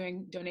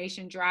 doing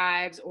donation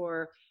drives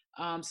or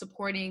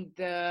supporting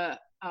the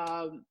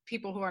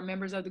people who are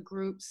members of the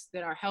groups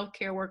that are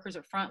healthcare workers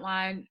or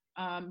frontline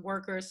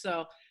workers.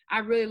 So I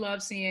really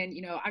love seeing,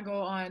 I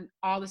go on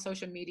all the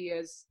social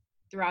medias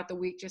throughout the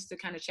week just to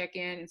kind of check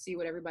in and see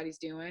what everybody's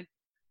doing.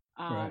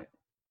 Right.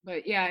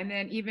 But yeah, and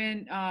then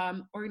even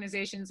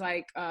organizations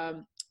like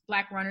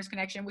Black Runners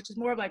Connection, which is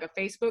more of like a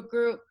Facebook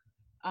group.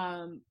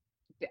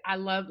 I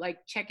love like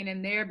checking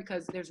in there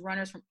because there's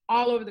runners from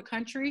all over the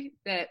country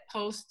that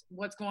post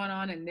what's going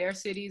on in their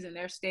cities and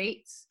their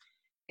states.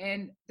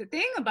 And the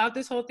thing about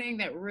this whole thing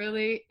that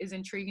really is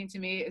intriguing to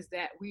me is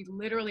that we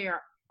literally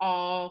are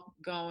all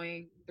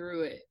going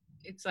through it.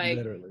 It's like,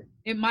 literally,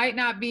 it might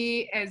not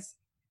be as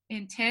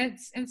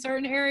intense in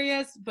certain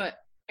areas, but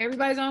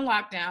everybody's on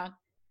lockdown.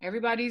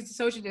 Everybody's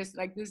social distance.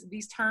 Like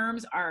these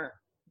terms are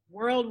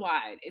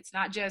worldwide. It's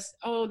not just,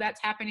 oh,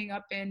 that's happening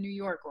up in New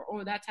York, or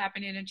oh, that's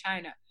happening in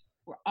China.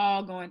 We're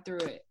all going through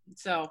it.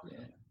 So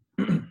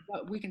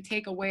but we can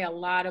take away a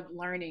lot of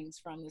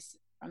learnings from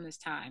this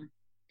time.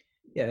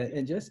 Yeah,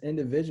 and just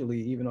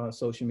individually, even on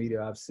social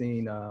media, I've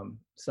seen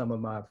some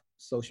of my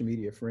social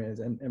media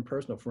friends and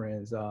personal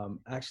friends.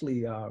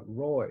 Actually,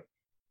 Roy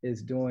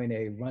is doing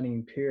a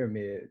running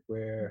pyramid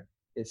where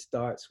it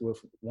starts with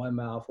 1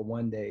 mile for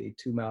 1 day,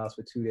 2 miles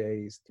for 2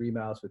 days, 3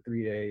 miles for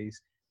 3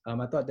 days.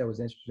 I thought that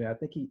was interesting. I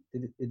think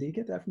did he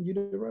get that from you,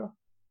 Darrell?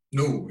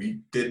 No,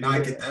 he did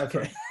not get that.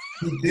 Okay.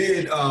 He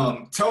did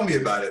tell me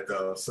about it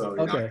though. So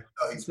okay.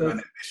 He's running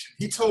mission.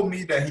 He told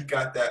me that he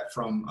got that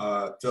from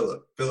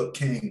Philip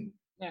King.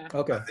 Yeah.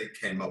 Okay. I think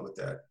came up with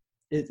that.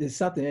 It's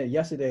something that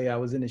yesterday I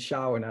was in the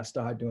shower and I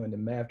started doing the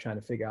math, trying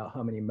to figure out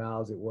how many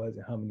miles it was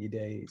and how many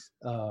days.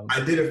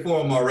 I did it for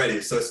him already.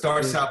 So it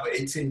starts out with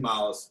 18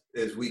 miles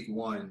is week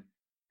 1,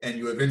 and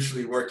you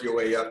eventually work your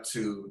way up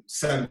to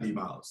 70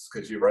 miles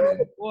because you're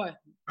running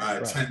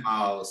 10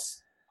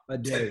 miles a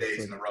day, 10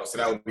 days in a row. So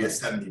that would be a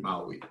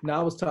 70-mile week. No,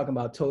 I was talking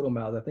about total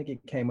miles. I think it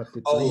came up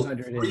to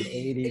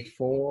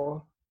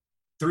 384.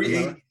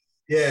 380.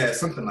 Yeah,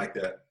 something like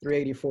that.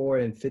 384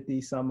 and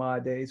 50 some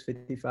odd days,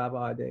 55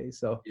 odd days.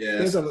 So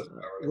there's a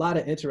lot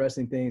of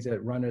interesting things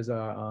that runners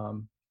are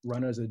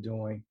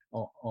doing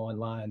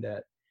online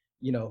that,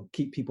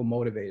 keep people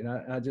motivated.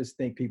 And I just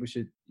think people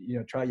should,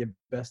 try your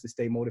best to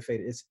stay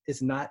motivated.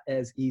 It's not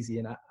as easy.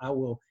 And I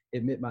will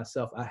admit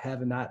myself, I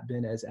have not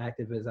been as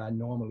active as I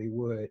normally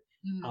would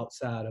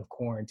outside of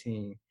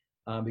quarantine.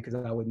 Because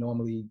I would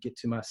normally get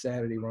to my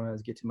Saturday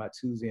runs, get to my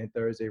Tuesday and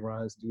Thursday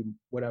runs, do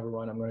whatever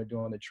run I'm going to do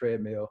on the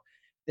treadmill.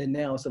 And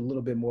now it's a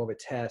little bit more of a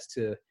task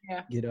to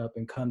get up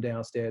and come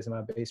downstairs in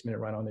my basement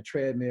and run on the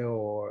treadmill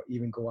or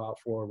even go out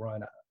for a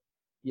run.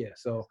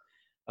 So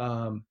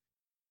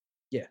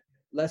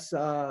let's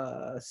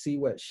see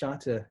what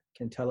Shanta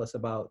can tell us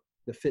about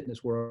the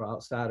fitness world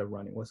outside of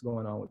running. What's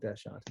going on with that,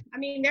 Shanta? I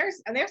mean,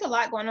 there's a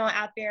lot going on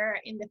out there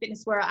in the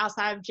fitness world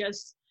outside of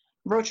just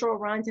virtual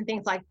runs and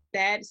things like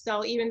that.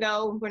 So even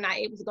though we're not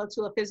able to go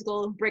to a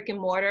physical brick and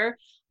mortar,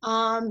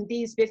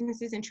 these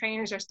businesses and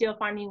trainers are still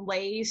finding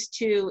ways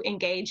to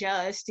engage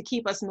us, to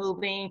keep us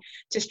moving,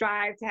 to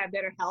strive to have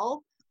better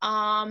health.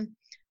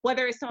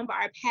 Whether it's some of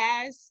our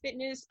past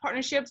fitness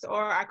partnerships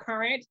or our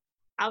current,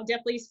 I'll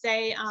definitely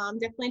say,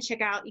 definitely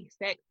check out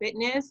Effect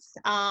Fitness.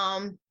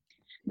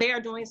 They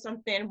are doing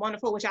something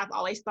wonderful, which I've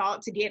always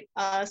thought, to get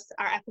us,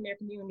 our African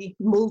American community,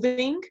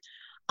 moving.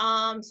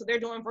 So they're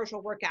doing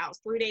virtual workouts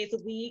 3 days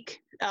a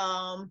week,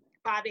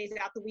 5 days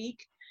out the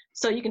week.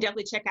 So you can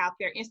definitely check out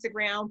their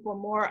Instagram for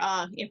more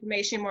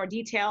information, more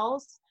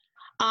details.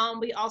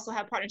 We also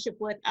have partnership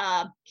with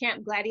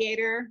Camp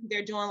Gladiator.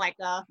 They're doing like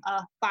a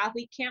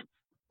 5-week camp,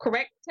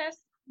 correct, Tess?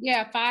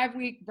 Yeah,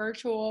 5-week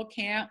virtual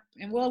camp,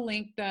 and we'll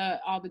link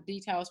all the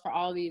details for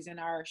all these in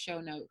our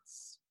show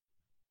notes.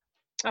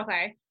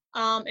 Okay.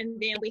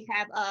 And then we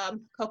have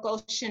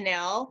Coco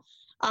Chanel.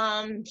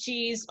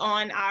 She's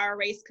on our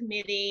race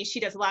committee. She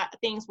does a lot of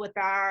things with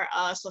our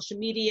social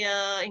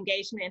media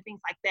engagement and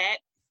things like that.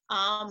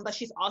 But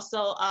she's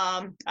also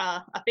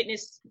a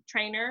fitness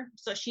trainer.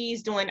 So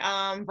she's doing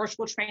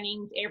virtual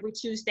trainings every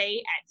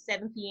Tuesday at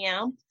 7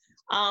 p.m.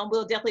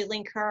 We'll definitely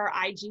link her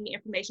IG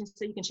information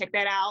so you can check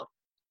that out.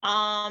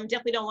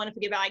 Definitely don't want to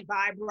forget about like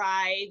Vibe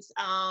Rides.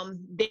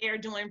 They're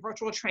doing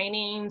virtual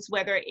trainings,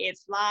 whether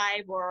it's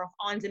live or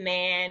on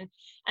demand.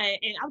 And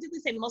I would definitely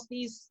say most of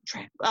these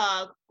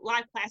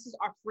live classes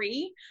are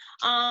free.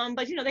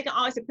 But you know, they can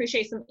always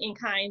appreciate some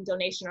in-kind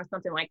donation or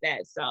something like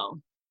that. So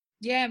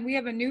yeah, and we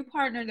have a new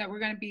partner that we're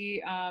going to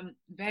be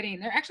vetting.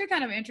 They're actually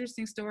kind of an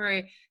interesting story.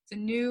 It's a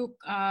new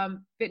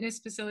fitness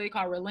facility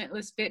called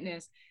Relentless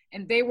Fitness,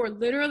 and they were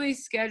literally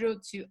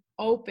scheduled to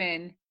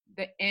open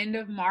the end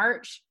of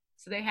March.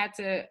 So they had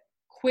to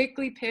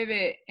quickly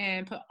pivot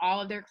and put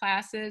all of their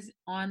classes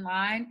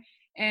online.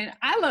 And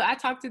I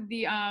talked to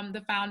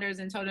the founders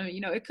and told them,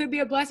 you know, it could be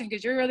a blessing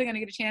because you're really going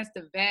to get a chance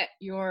to vet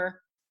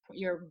your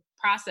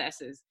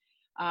processes.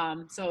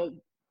 So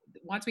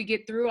once we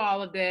get through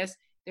all of this,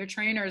 their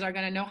trainers are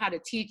going to know how to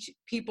teach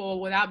people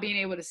without being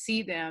able to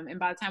see them. And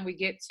by the time we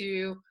get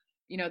to,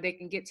 you know, they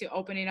can get to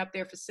opening up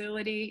their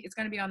facility, it's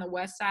going to be on the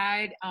west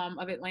side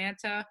of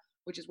Atlanta,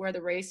 which is where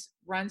the race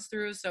runs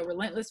through. So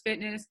Relentless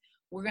Fitness,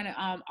 we're going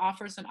to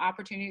offer some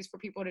opportunities for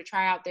people to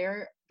try out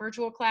their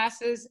virtual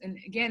classes. And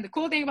again, the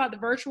cool thing about the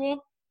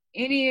virtual,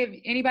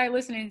 anybody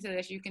listening to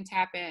this, you can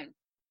tap in.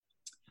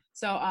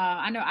 So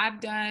I know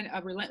I've done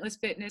a Relentless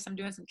Fitness. I'm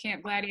doing some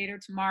Camp Gladiator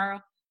tomorrow.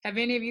 Have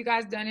any of you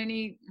guys done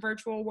any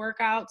virtual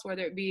workouts,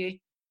 whether it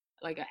be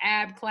like an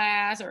ab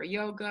class or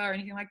yoga or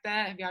anything like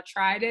that? Have y'all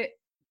tried it?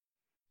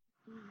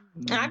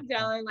 I've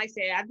done, like I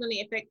said, I've done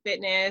the Effect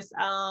Fitness.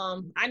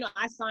 I know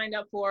I signed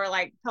up for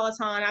like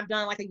Peloton. I've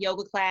done like a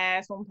yoga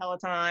class on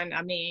Peloton.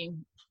 I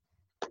mean,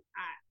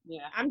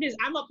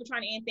 I'm up for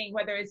trying anything,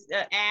 whether it's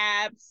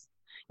abs.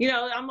 You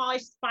know, I'm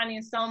always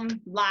finding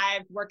some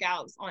live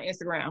workouts on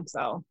Instagram.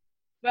 So,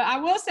 but I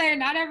will say,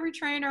 not every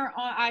trainer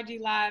on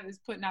IG Live is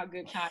putting out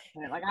good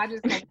content. Like I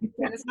just like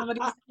to some of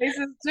these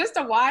places just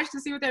to watch to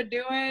see what they're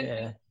doing.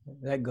 Yeah,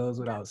 that goes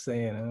without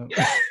saying.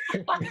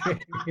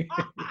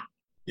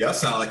 Y'all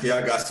sound like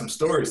y'all got some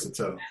stories to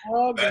tell.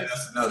 Oh,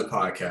 that's another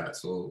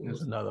podcast.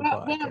 That's another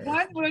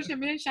podcast. One was,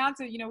 me and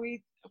Shanta, you know,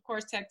 we of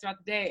course text throughout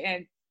the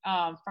day,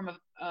 and from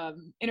a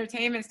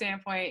entertainment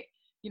standpoint,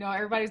 you know,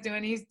 everybody's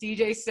doing these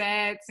DJ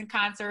sets and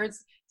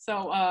concerts.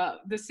 So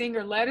the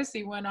singer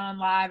Lettucey went on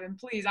live, and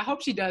please, I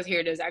hope she does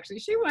hear this. Actually,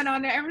 she went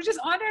on there and was just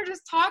on there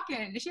just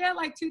talking. She had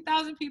like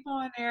 2,000 people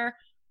on there.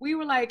 We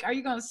were like, "Are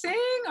you gonna sing,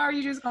 or are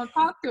you just gonna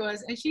talk to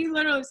us?" And she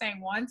literally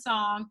sang one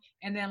song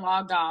and then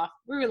logged off.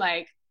 We were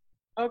like,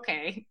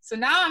 okay, so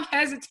now I'm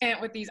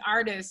hesitant with these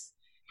artists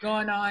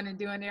going on and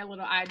doing their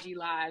little IG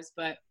lives,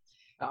 but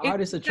the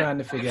artists are trying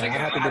to figure out.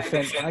 I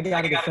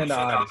got to defend the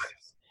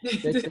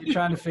artists. They're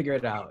trying to figure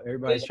it out.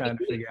 Everybody's trying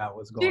to figure out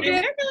what's going on.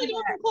 They're really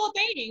doing some cool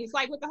things,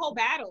 like with the whole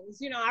battles.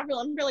 You know,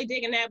 I'm really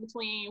digging that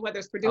between whether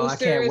it's producers. Oh, I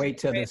can't wait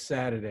till this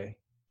Saturday.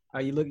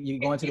 Are you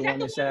going to the one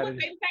this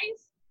Saturday?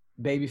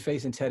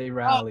 Babyface and Teddy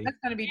Riley. Oh, that's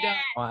gonna be done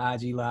on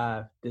IG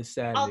Live this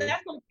Saturday. Oh,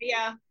 that's gonna be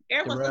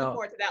everyone's looking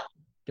forward to that one.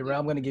 Darrell,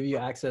 I'm going to give you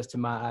access to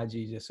my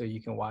IG just so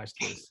you can watch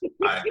this.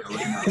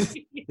 This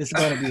is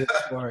going to be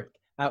historic.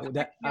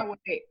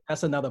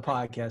 That's another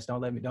podcast.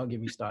 Don't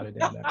get me started in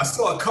that. I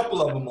saw a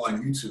couple of them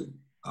on YouTube.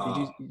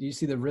 Did you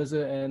see the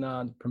RZA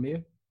and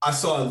Premier? I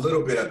saw a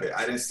little bit of it.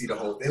 I didn't see the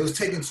whole thing. It was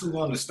taking too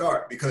long to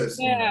start because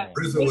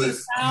RZA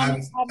was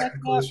having some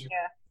technical issues.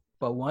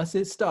 But once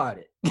it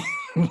started,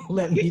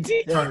 let me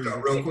tell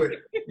you, real quick.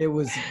 It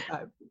was.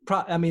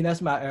 I mean,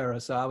 that's my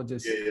era. So I would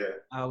just,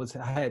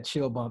 I had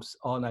chill bumps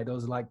all night.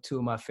 Those are like two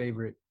of my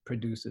favorite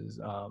producers.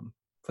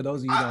 For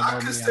those of you who don't know me, I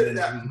consider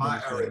that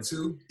my era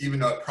too, even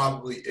though it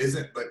probably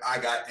isn't, but I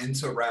got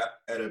into rap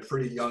at a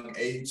pretty young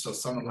age. So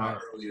some of my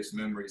earliest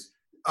memories,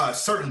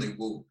 certainly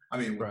Wu. I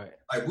mean,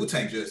 like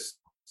Wu-Tang just,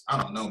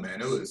 I don't know,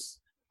 man. It was,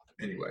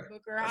 anyway.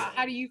 Booker,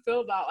 how do you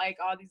feel about like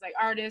all these like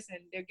artists and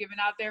they're giving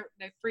out their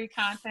free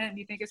content?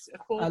 Do you think it's a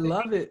cool thing?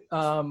 Love it.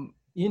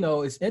 You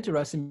know, it's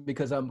interesting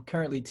because I'm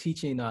currently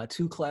teaching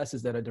 2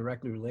 classes that are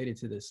directly related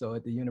to this. So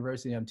at the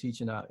university, I'm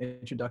teaching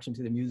Introduction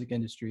to the Music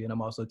Industry, and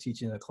I'm also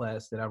teaching a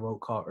class that I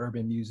wrote called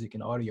Urban Music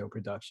and Audio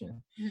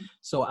Production. Mm-hmm.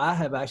 So I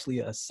have actually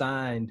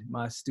assigned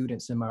my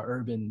students in my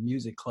urban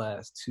music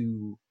class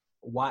to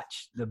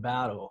watch the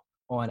battle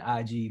on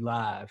IG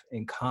Live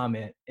and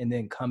comment, and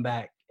then come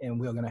back, and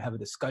we're going to have a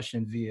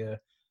discussion via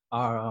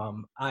our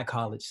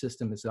iCollege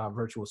system. It's our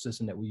virtual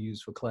system that we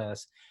use for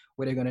class,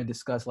 where they're going to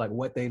discuss like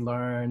what they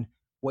learned,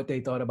 what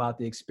they thought about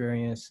the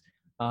experience,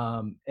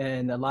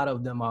 And a lot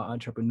of them are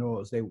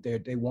entrepreneurs. They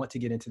want to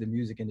get into the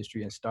music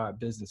industry and start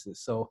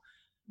businesses. So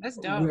that's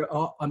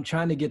dope. I'm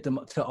trying to get them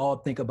to all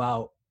think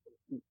about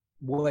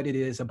what it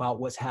is about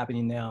what's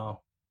happening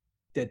now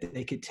that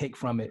they could take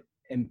from it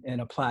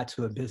and apply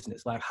to a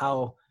business. Like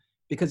how,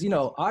 because, you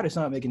know, artists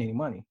aren't making any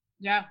money.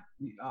 Yeah.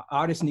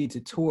 Artists need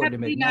to tour to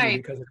make money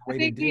because of the way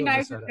the deals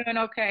are set up. Doing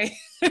okay.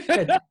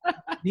 Yeah,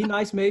 Be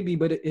Nice maybe,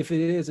 but if it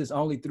is, it's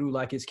only through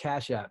like his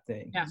Cash App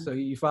thing. Yeah. So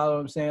you follow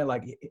what I'm saying?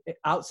 Like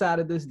outside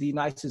of this, D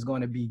Nice is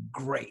going to be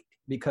great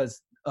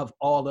because of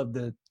all of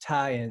the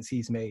tie-ins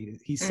he's made.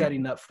 He's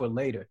setting up for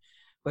later.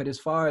 But as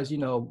far as, you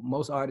know,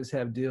 most artists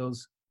have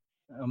deals.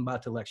 I'm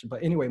about to lecture,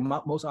 but anyway,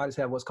 most artists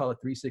have what's called a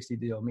 360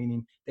 deal,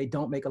 meaning they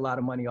don't make a lot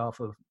of money off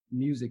of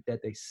music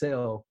that they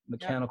sell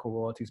mechanical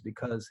royalties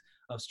because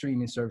of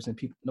streaming service, and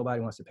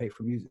nobody wants to pay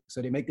for music.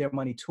 So they make their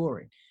money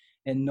touring,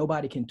 and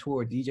nobody can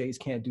tour. DJs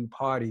can't do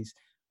parties.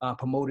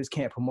 Promoters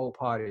can't promote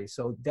parties.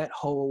 So that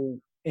whole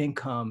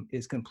income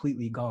is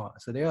completely gone.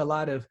 So there are a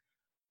lot of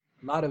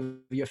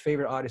your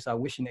favorite artists are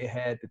wishing they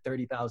had the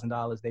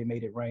 $30,000 they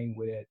made it rain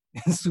with at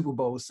Super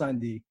Bowl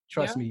Sunday.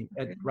 Trust me,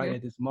 right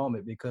at this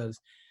moment, because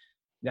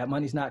that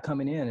money's not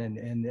coming in,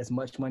 and as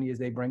much money as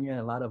they bring in,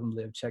 a lot of them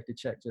live check to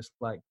check, just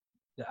like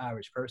the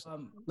average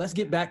person. Let's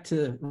get back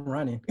to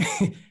running.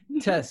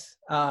 Tess,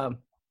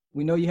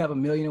 we know you have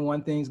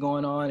 1,000,001 things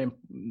going on, and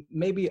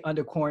maybe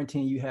under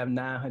quarantine you have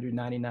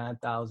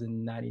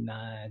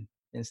 999,099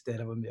 instead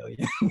of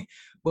 1,000,000.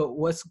 But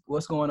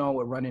what's going on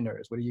with Running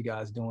Nerds? What are you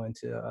guys doing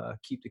to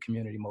keep the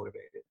community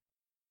motivated?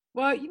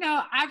 Well, you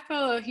know, I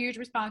feel a huge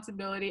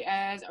responsibility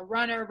as a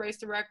runner, race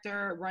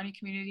director, running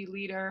community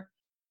leader,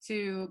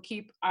 to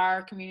keep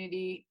our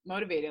community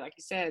motivated, like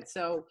you said.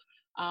 So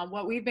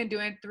what we've been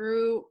doing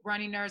through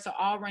Running Nerds, so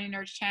all Running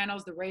Nerds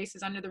channels, the race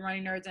is under the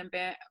Running Nerds and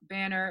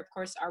banner. Of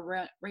course,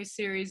 our race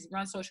series,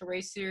 Run Social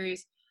Race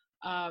series,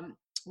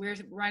 we're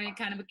running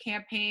kind of a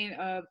campaign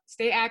of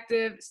stay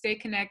active, stay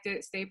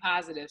connected, stay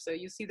positive. So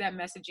you see that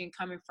messaging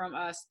coming from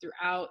us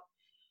throughout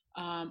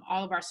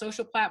all of our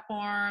social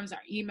platforms,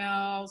 our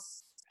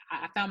emails.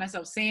 I found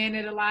myself saying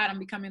it a lot. I'm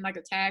becoming like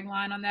a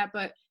tagline on that,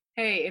 but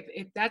hey,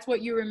 if that's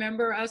what you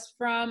remember us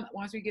from,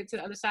 once we get to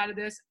the other side of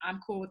this, I'm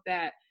cool with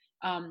that.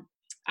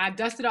 I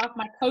dusted off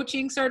my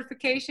coaching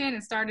certification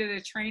and started a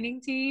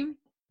training team.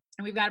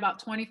 And we've got about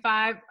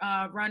 25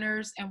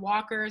 runners and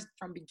walkers,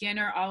 from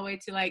beginner all the way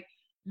to like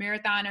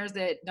marathoners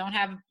that don't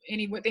have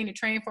anything to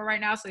train for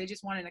right now. So they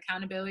just want an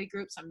accountability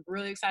group. So I'm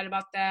really excited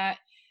about that.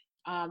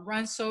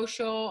 Run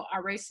Social,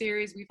 our race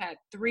series, we've had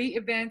 3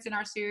 events in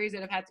our series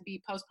that have had to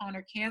be postponed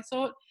or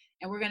canceled.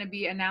 And we're going to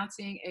be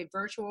announcing a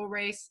virtual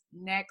race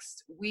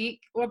next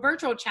week, or a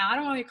virtual challenge. I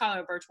don't want to call it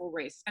a virtual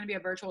race. It's going to be a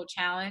virtual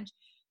challenge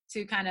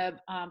to kind of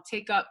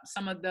take up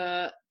some of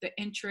the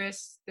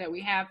interests that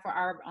we have for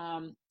our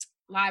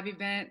live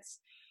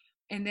events.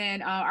 And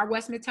then our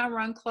West Midtown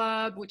Run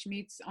Club, which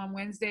meets on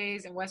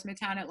Wednesdays in West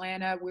Midtown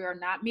Atlanta. We are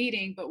not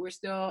meeting, but we're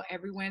still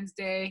every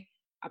Wednesday.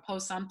 I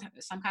post some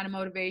kind of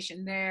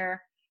motivation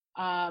there.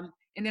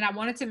 And then I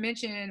wanted to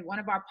mention one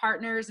of our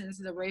partners, and this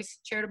is a race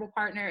charitable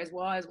partner as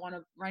well as one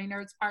of Running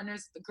Nerds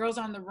partners. The Girls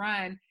on the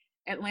Run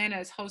Atlanta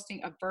is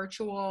hosting a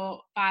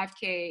virtual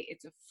 5K.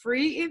 It's a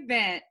free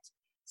event,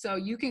 so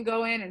you can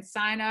go in and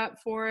sign up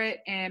for it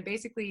and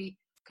basically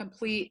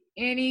complete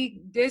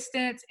any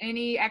distance,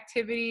 any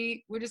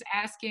activity. We're just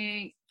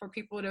asking for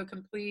people to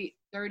complete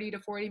 30 to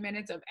 40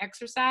 minutes of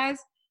exercise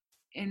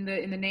in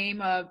the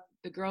name of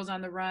the Girls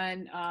on the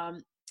Run.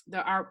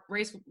 Our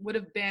race would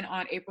have been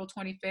on April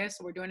 25th,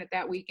 so we're doing it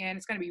that weekend.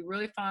 It's going to be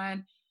really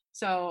fun.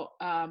 So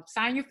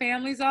sign your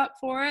families up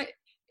for it.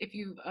 If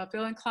you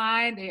feel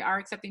inclined, they are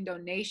accepting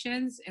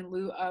donations in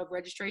lieu of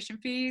registration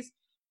fees.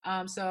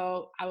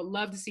 So I would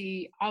love to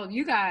see all of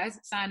you guys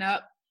sign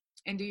up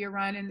and do your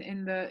run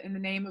in the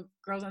name of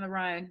Girls on the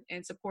Run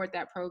and support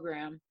that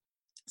program.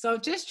 So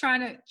just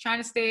trying to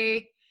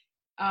stay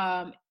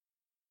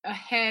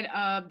ahead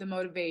of the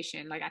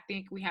motivation. Like, I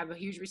think we have a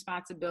huge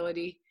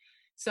responsibility.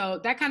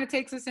 So that kind of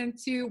takes us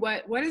into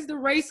what is the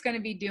race going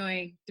to be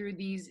doing through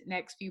these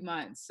next few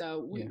months.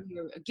 So we're,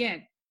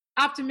 again,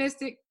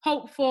 optimistic,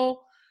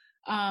 hopeful,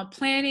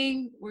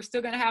 planning. We're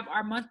still going to have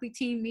our monthly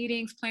team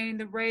meetings, planning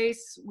the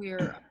race.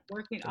 We're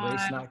working on. The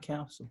race not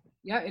canceled.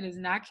 Yeah, it is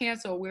not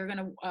canceled. We're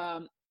going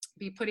to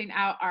be putting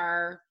out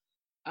our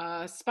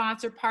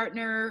sponsor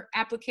partner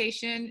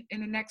application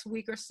in the next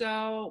week or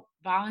so.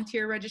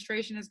 Volunteer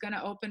registration is going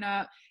to open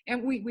up.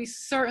 And we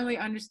certainly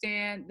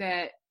understand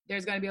that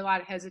there's going to be a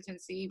lot of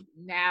hesitancy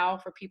now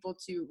for people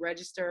to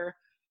register,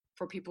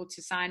 for people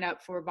to sign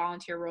up for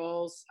volunteer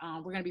roles.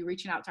 We're going to be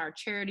reaching out to our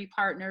charity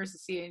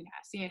partners and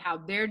seeing how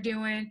they're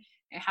doing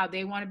and how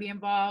they want to be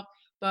involved.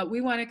 But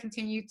we want to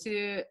continue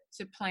to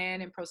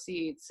plan and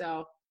proceed.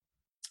 So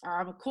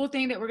a cool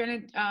thing that we're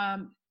going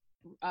to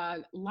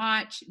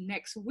launch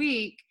next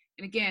week,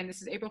 and again,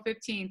 this is April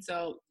 15th,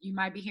 so you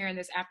might be hearing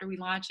this after we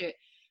launch it.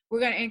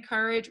 We're going to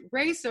encourage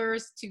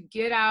racers to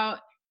get out,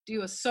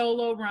 do a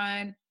solo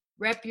run,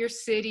 rep your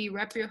city,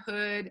 rep your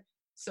hood,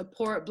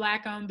 support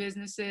Black-owned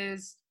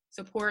businesses,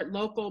 support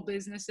local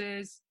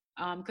businesses.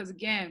 Because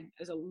again,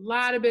 there's a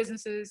lot of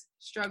businesses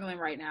struggling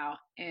right now,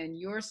 and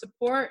your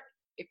support,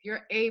 if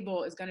you're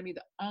able, is going to be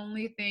the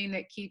only thing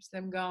that keeps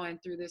them going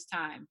through this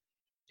time.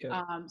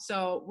 Yeah.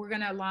 So we're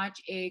going to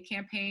launch a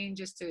campaign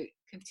just to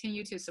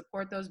continue to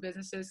support those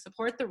businesses,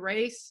 support the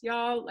race,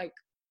 y'all. Like,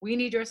 we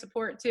need your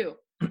support too.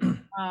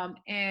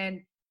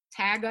 And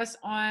tag us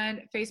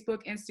on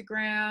Facebook,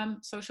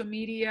 Instagram, social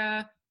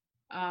media,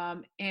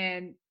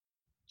 and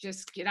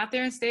just get out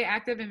there and stay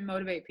active and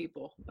motivate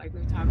people like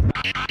we've talked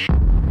about.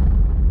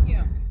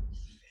 Yeah.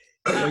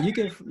 Well,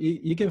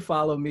 you can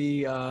follow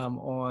me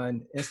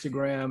on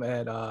Instagram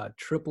at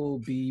Triple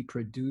B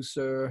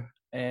Producer,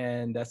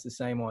 and that's the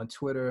same on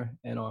Twitter,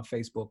 and on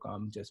Facebook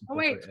I'm just Oh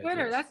wait,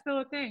 Twitter, that's still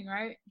a thing,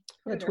 right?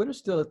 Yeah, Twitter's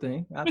still a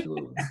thing,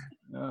 absolutely.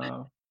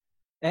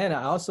 And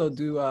I also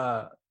do,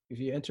 if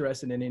you're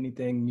interested in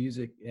anything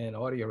music and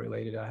audio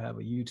related, I have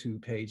a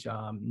YouTube page,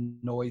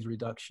 Noise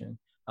Reduction.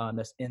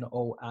 That's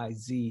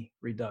NOIZ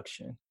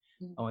Reduction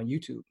on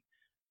YouTube.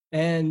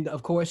 And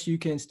of course, you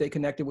can stay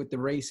connected with The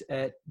Race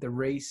at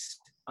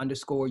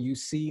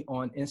 @TheRace_UC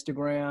on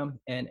Instagram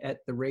and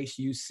at The Race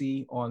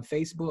UC on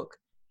Facebook.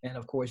 And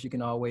of course, you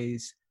can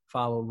always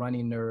follow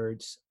Running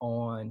Nerds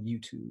on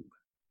YouTube.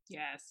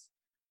 Yes.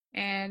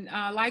 And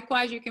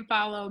likewise, you can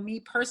follow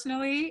me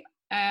personally.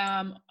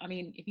 I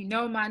mean, if you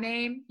know my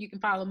name, you can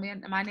follow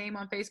my name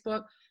on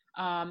Facebook.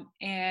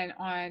 And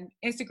on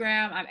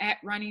Instagram, I'm at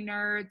Running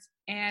Nerds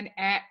and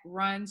at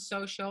Run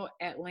Social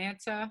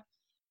Atlanta.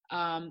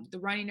 The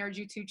Running Nerds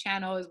YouTube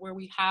channel is where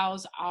we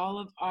house all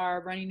of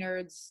our Running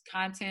Nerds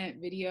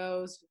content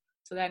videos.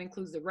 So that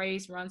includes the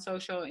race, Run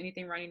Social,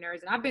 anything Running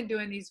Nerds. And I've been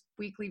doing these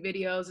weekly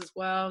videos as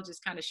well,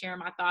 just kind of sharing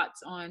my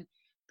thoughts on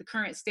the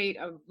current state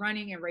of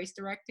running and race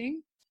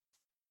directing.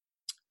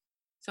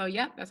 So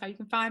yeah, that's how you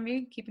can find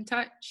me. Keep in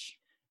touch.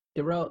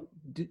 Darrell,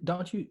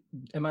 don't you?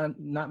 Am I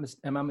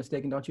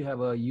mistaken? Don't you have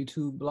a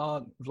YouTube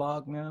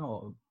vlog now,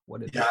 or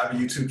what is it? Yeah, I have a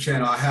YouTube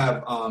channel. I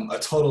have a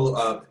total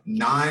of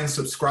 9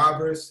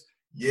 subscribers.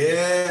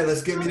 Yeah,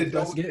 let's get me the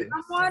dope. I'm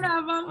one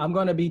of them. I'm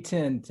gonna be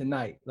 10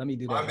 tonight. Let me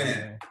do that. Oh,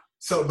 man.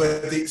 So,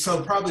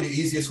 probably the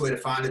easiest way to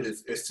find it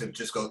is to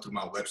just go through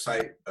my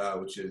website,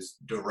 which is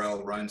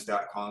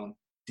darrellruns.com,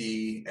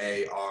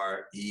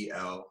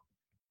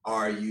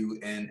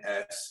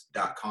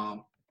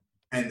 DARELRUNS.com.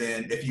 And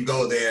then if you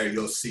go there,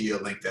 you'll see a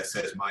link that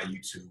says my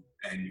YouTube,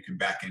 and you can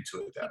back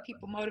into it. Keep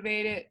people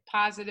motivated,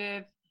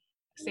 positive,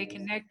 stay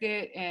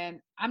connected. And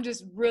I'm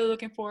just really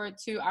looking forward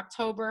to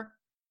October,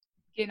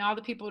 getting all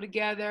the people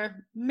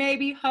together,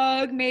 maybe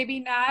hug, maybe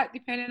not,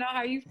 depending on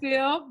how you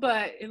feel.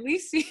 But at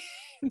least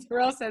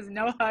Darrell says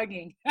no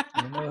hugging.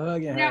 No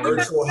hugging. Yeah,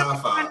 virtual high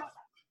five.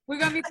 We're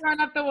going to be throwing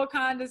up the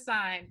Wakanda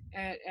sign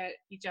at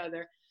each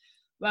other.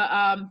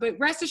 But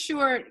rest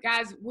assured,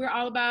 guys, we're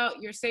all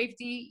about your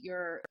safety,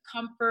 your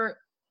comfort,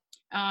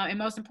 and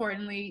most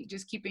importantly,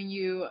 just keeping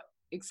you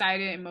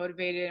excited and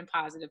motivated and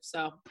positive.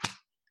 So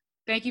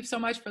thank you so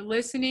much for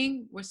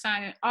listening. We're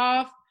signing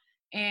off.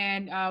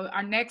 And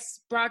our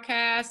next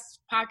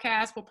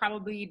podcast will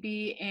probably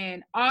be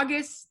in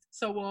August.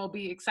 So we'll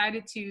be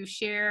excited to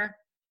share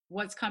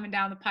what's coming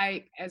down the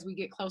pipe as we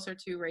get closer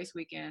to race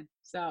weekend.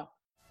 So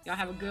y'all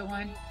have a good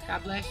one.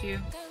 God bless you.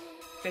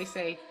 Stay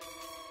safe.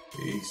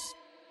 Peace.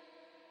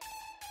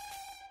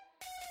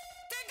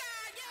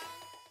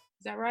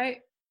 Is that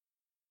right?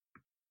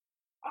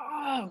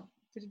 Oh,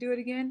 did it do it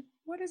again?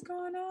 What is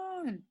going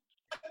on?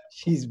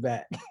 She's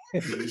back. I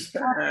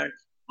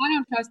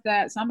don't trust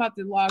that, so I'm about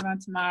to log on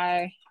to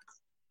my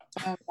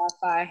phone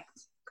Wi-Fi.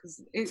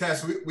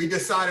 Tess, we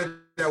decided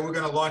that we're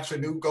going to launch a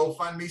new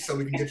GoFundMe so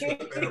we can get you a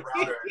better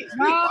router.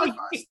 No,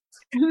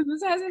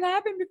 this hasn't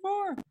happened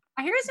before.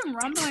 I hear some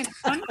rumbling of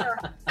thunder.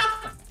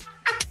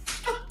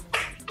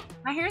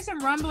 I hear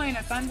some rumbling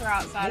of thunder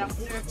outside. I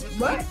wonder if this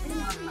What?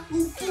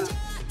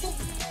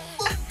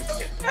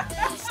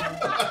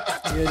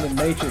 You're in the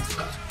Matrix.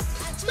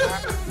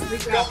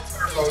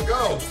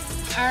 Go.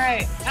 All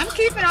right, I'm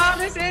keeping all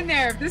this in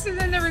there. If this is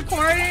in the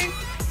recording,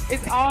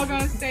 it's all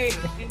gonna stay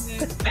in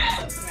this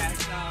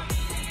podcast. So,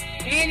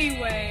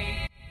 anyway.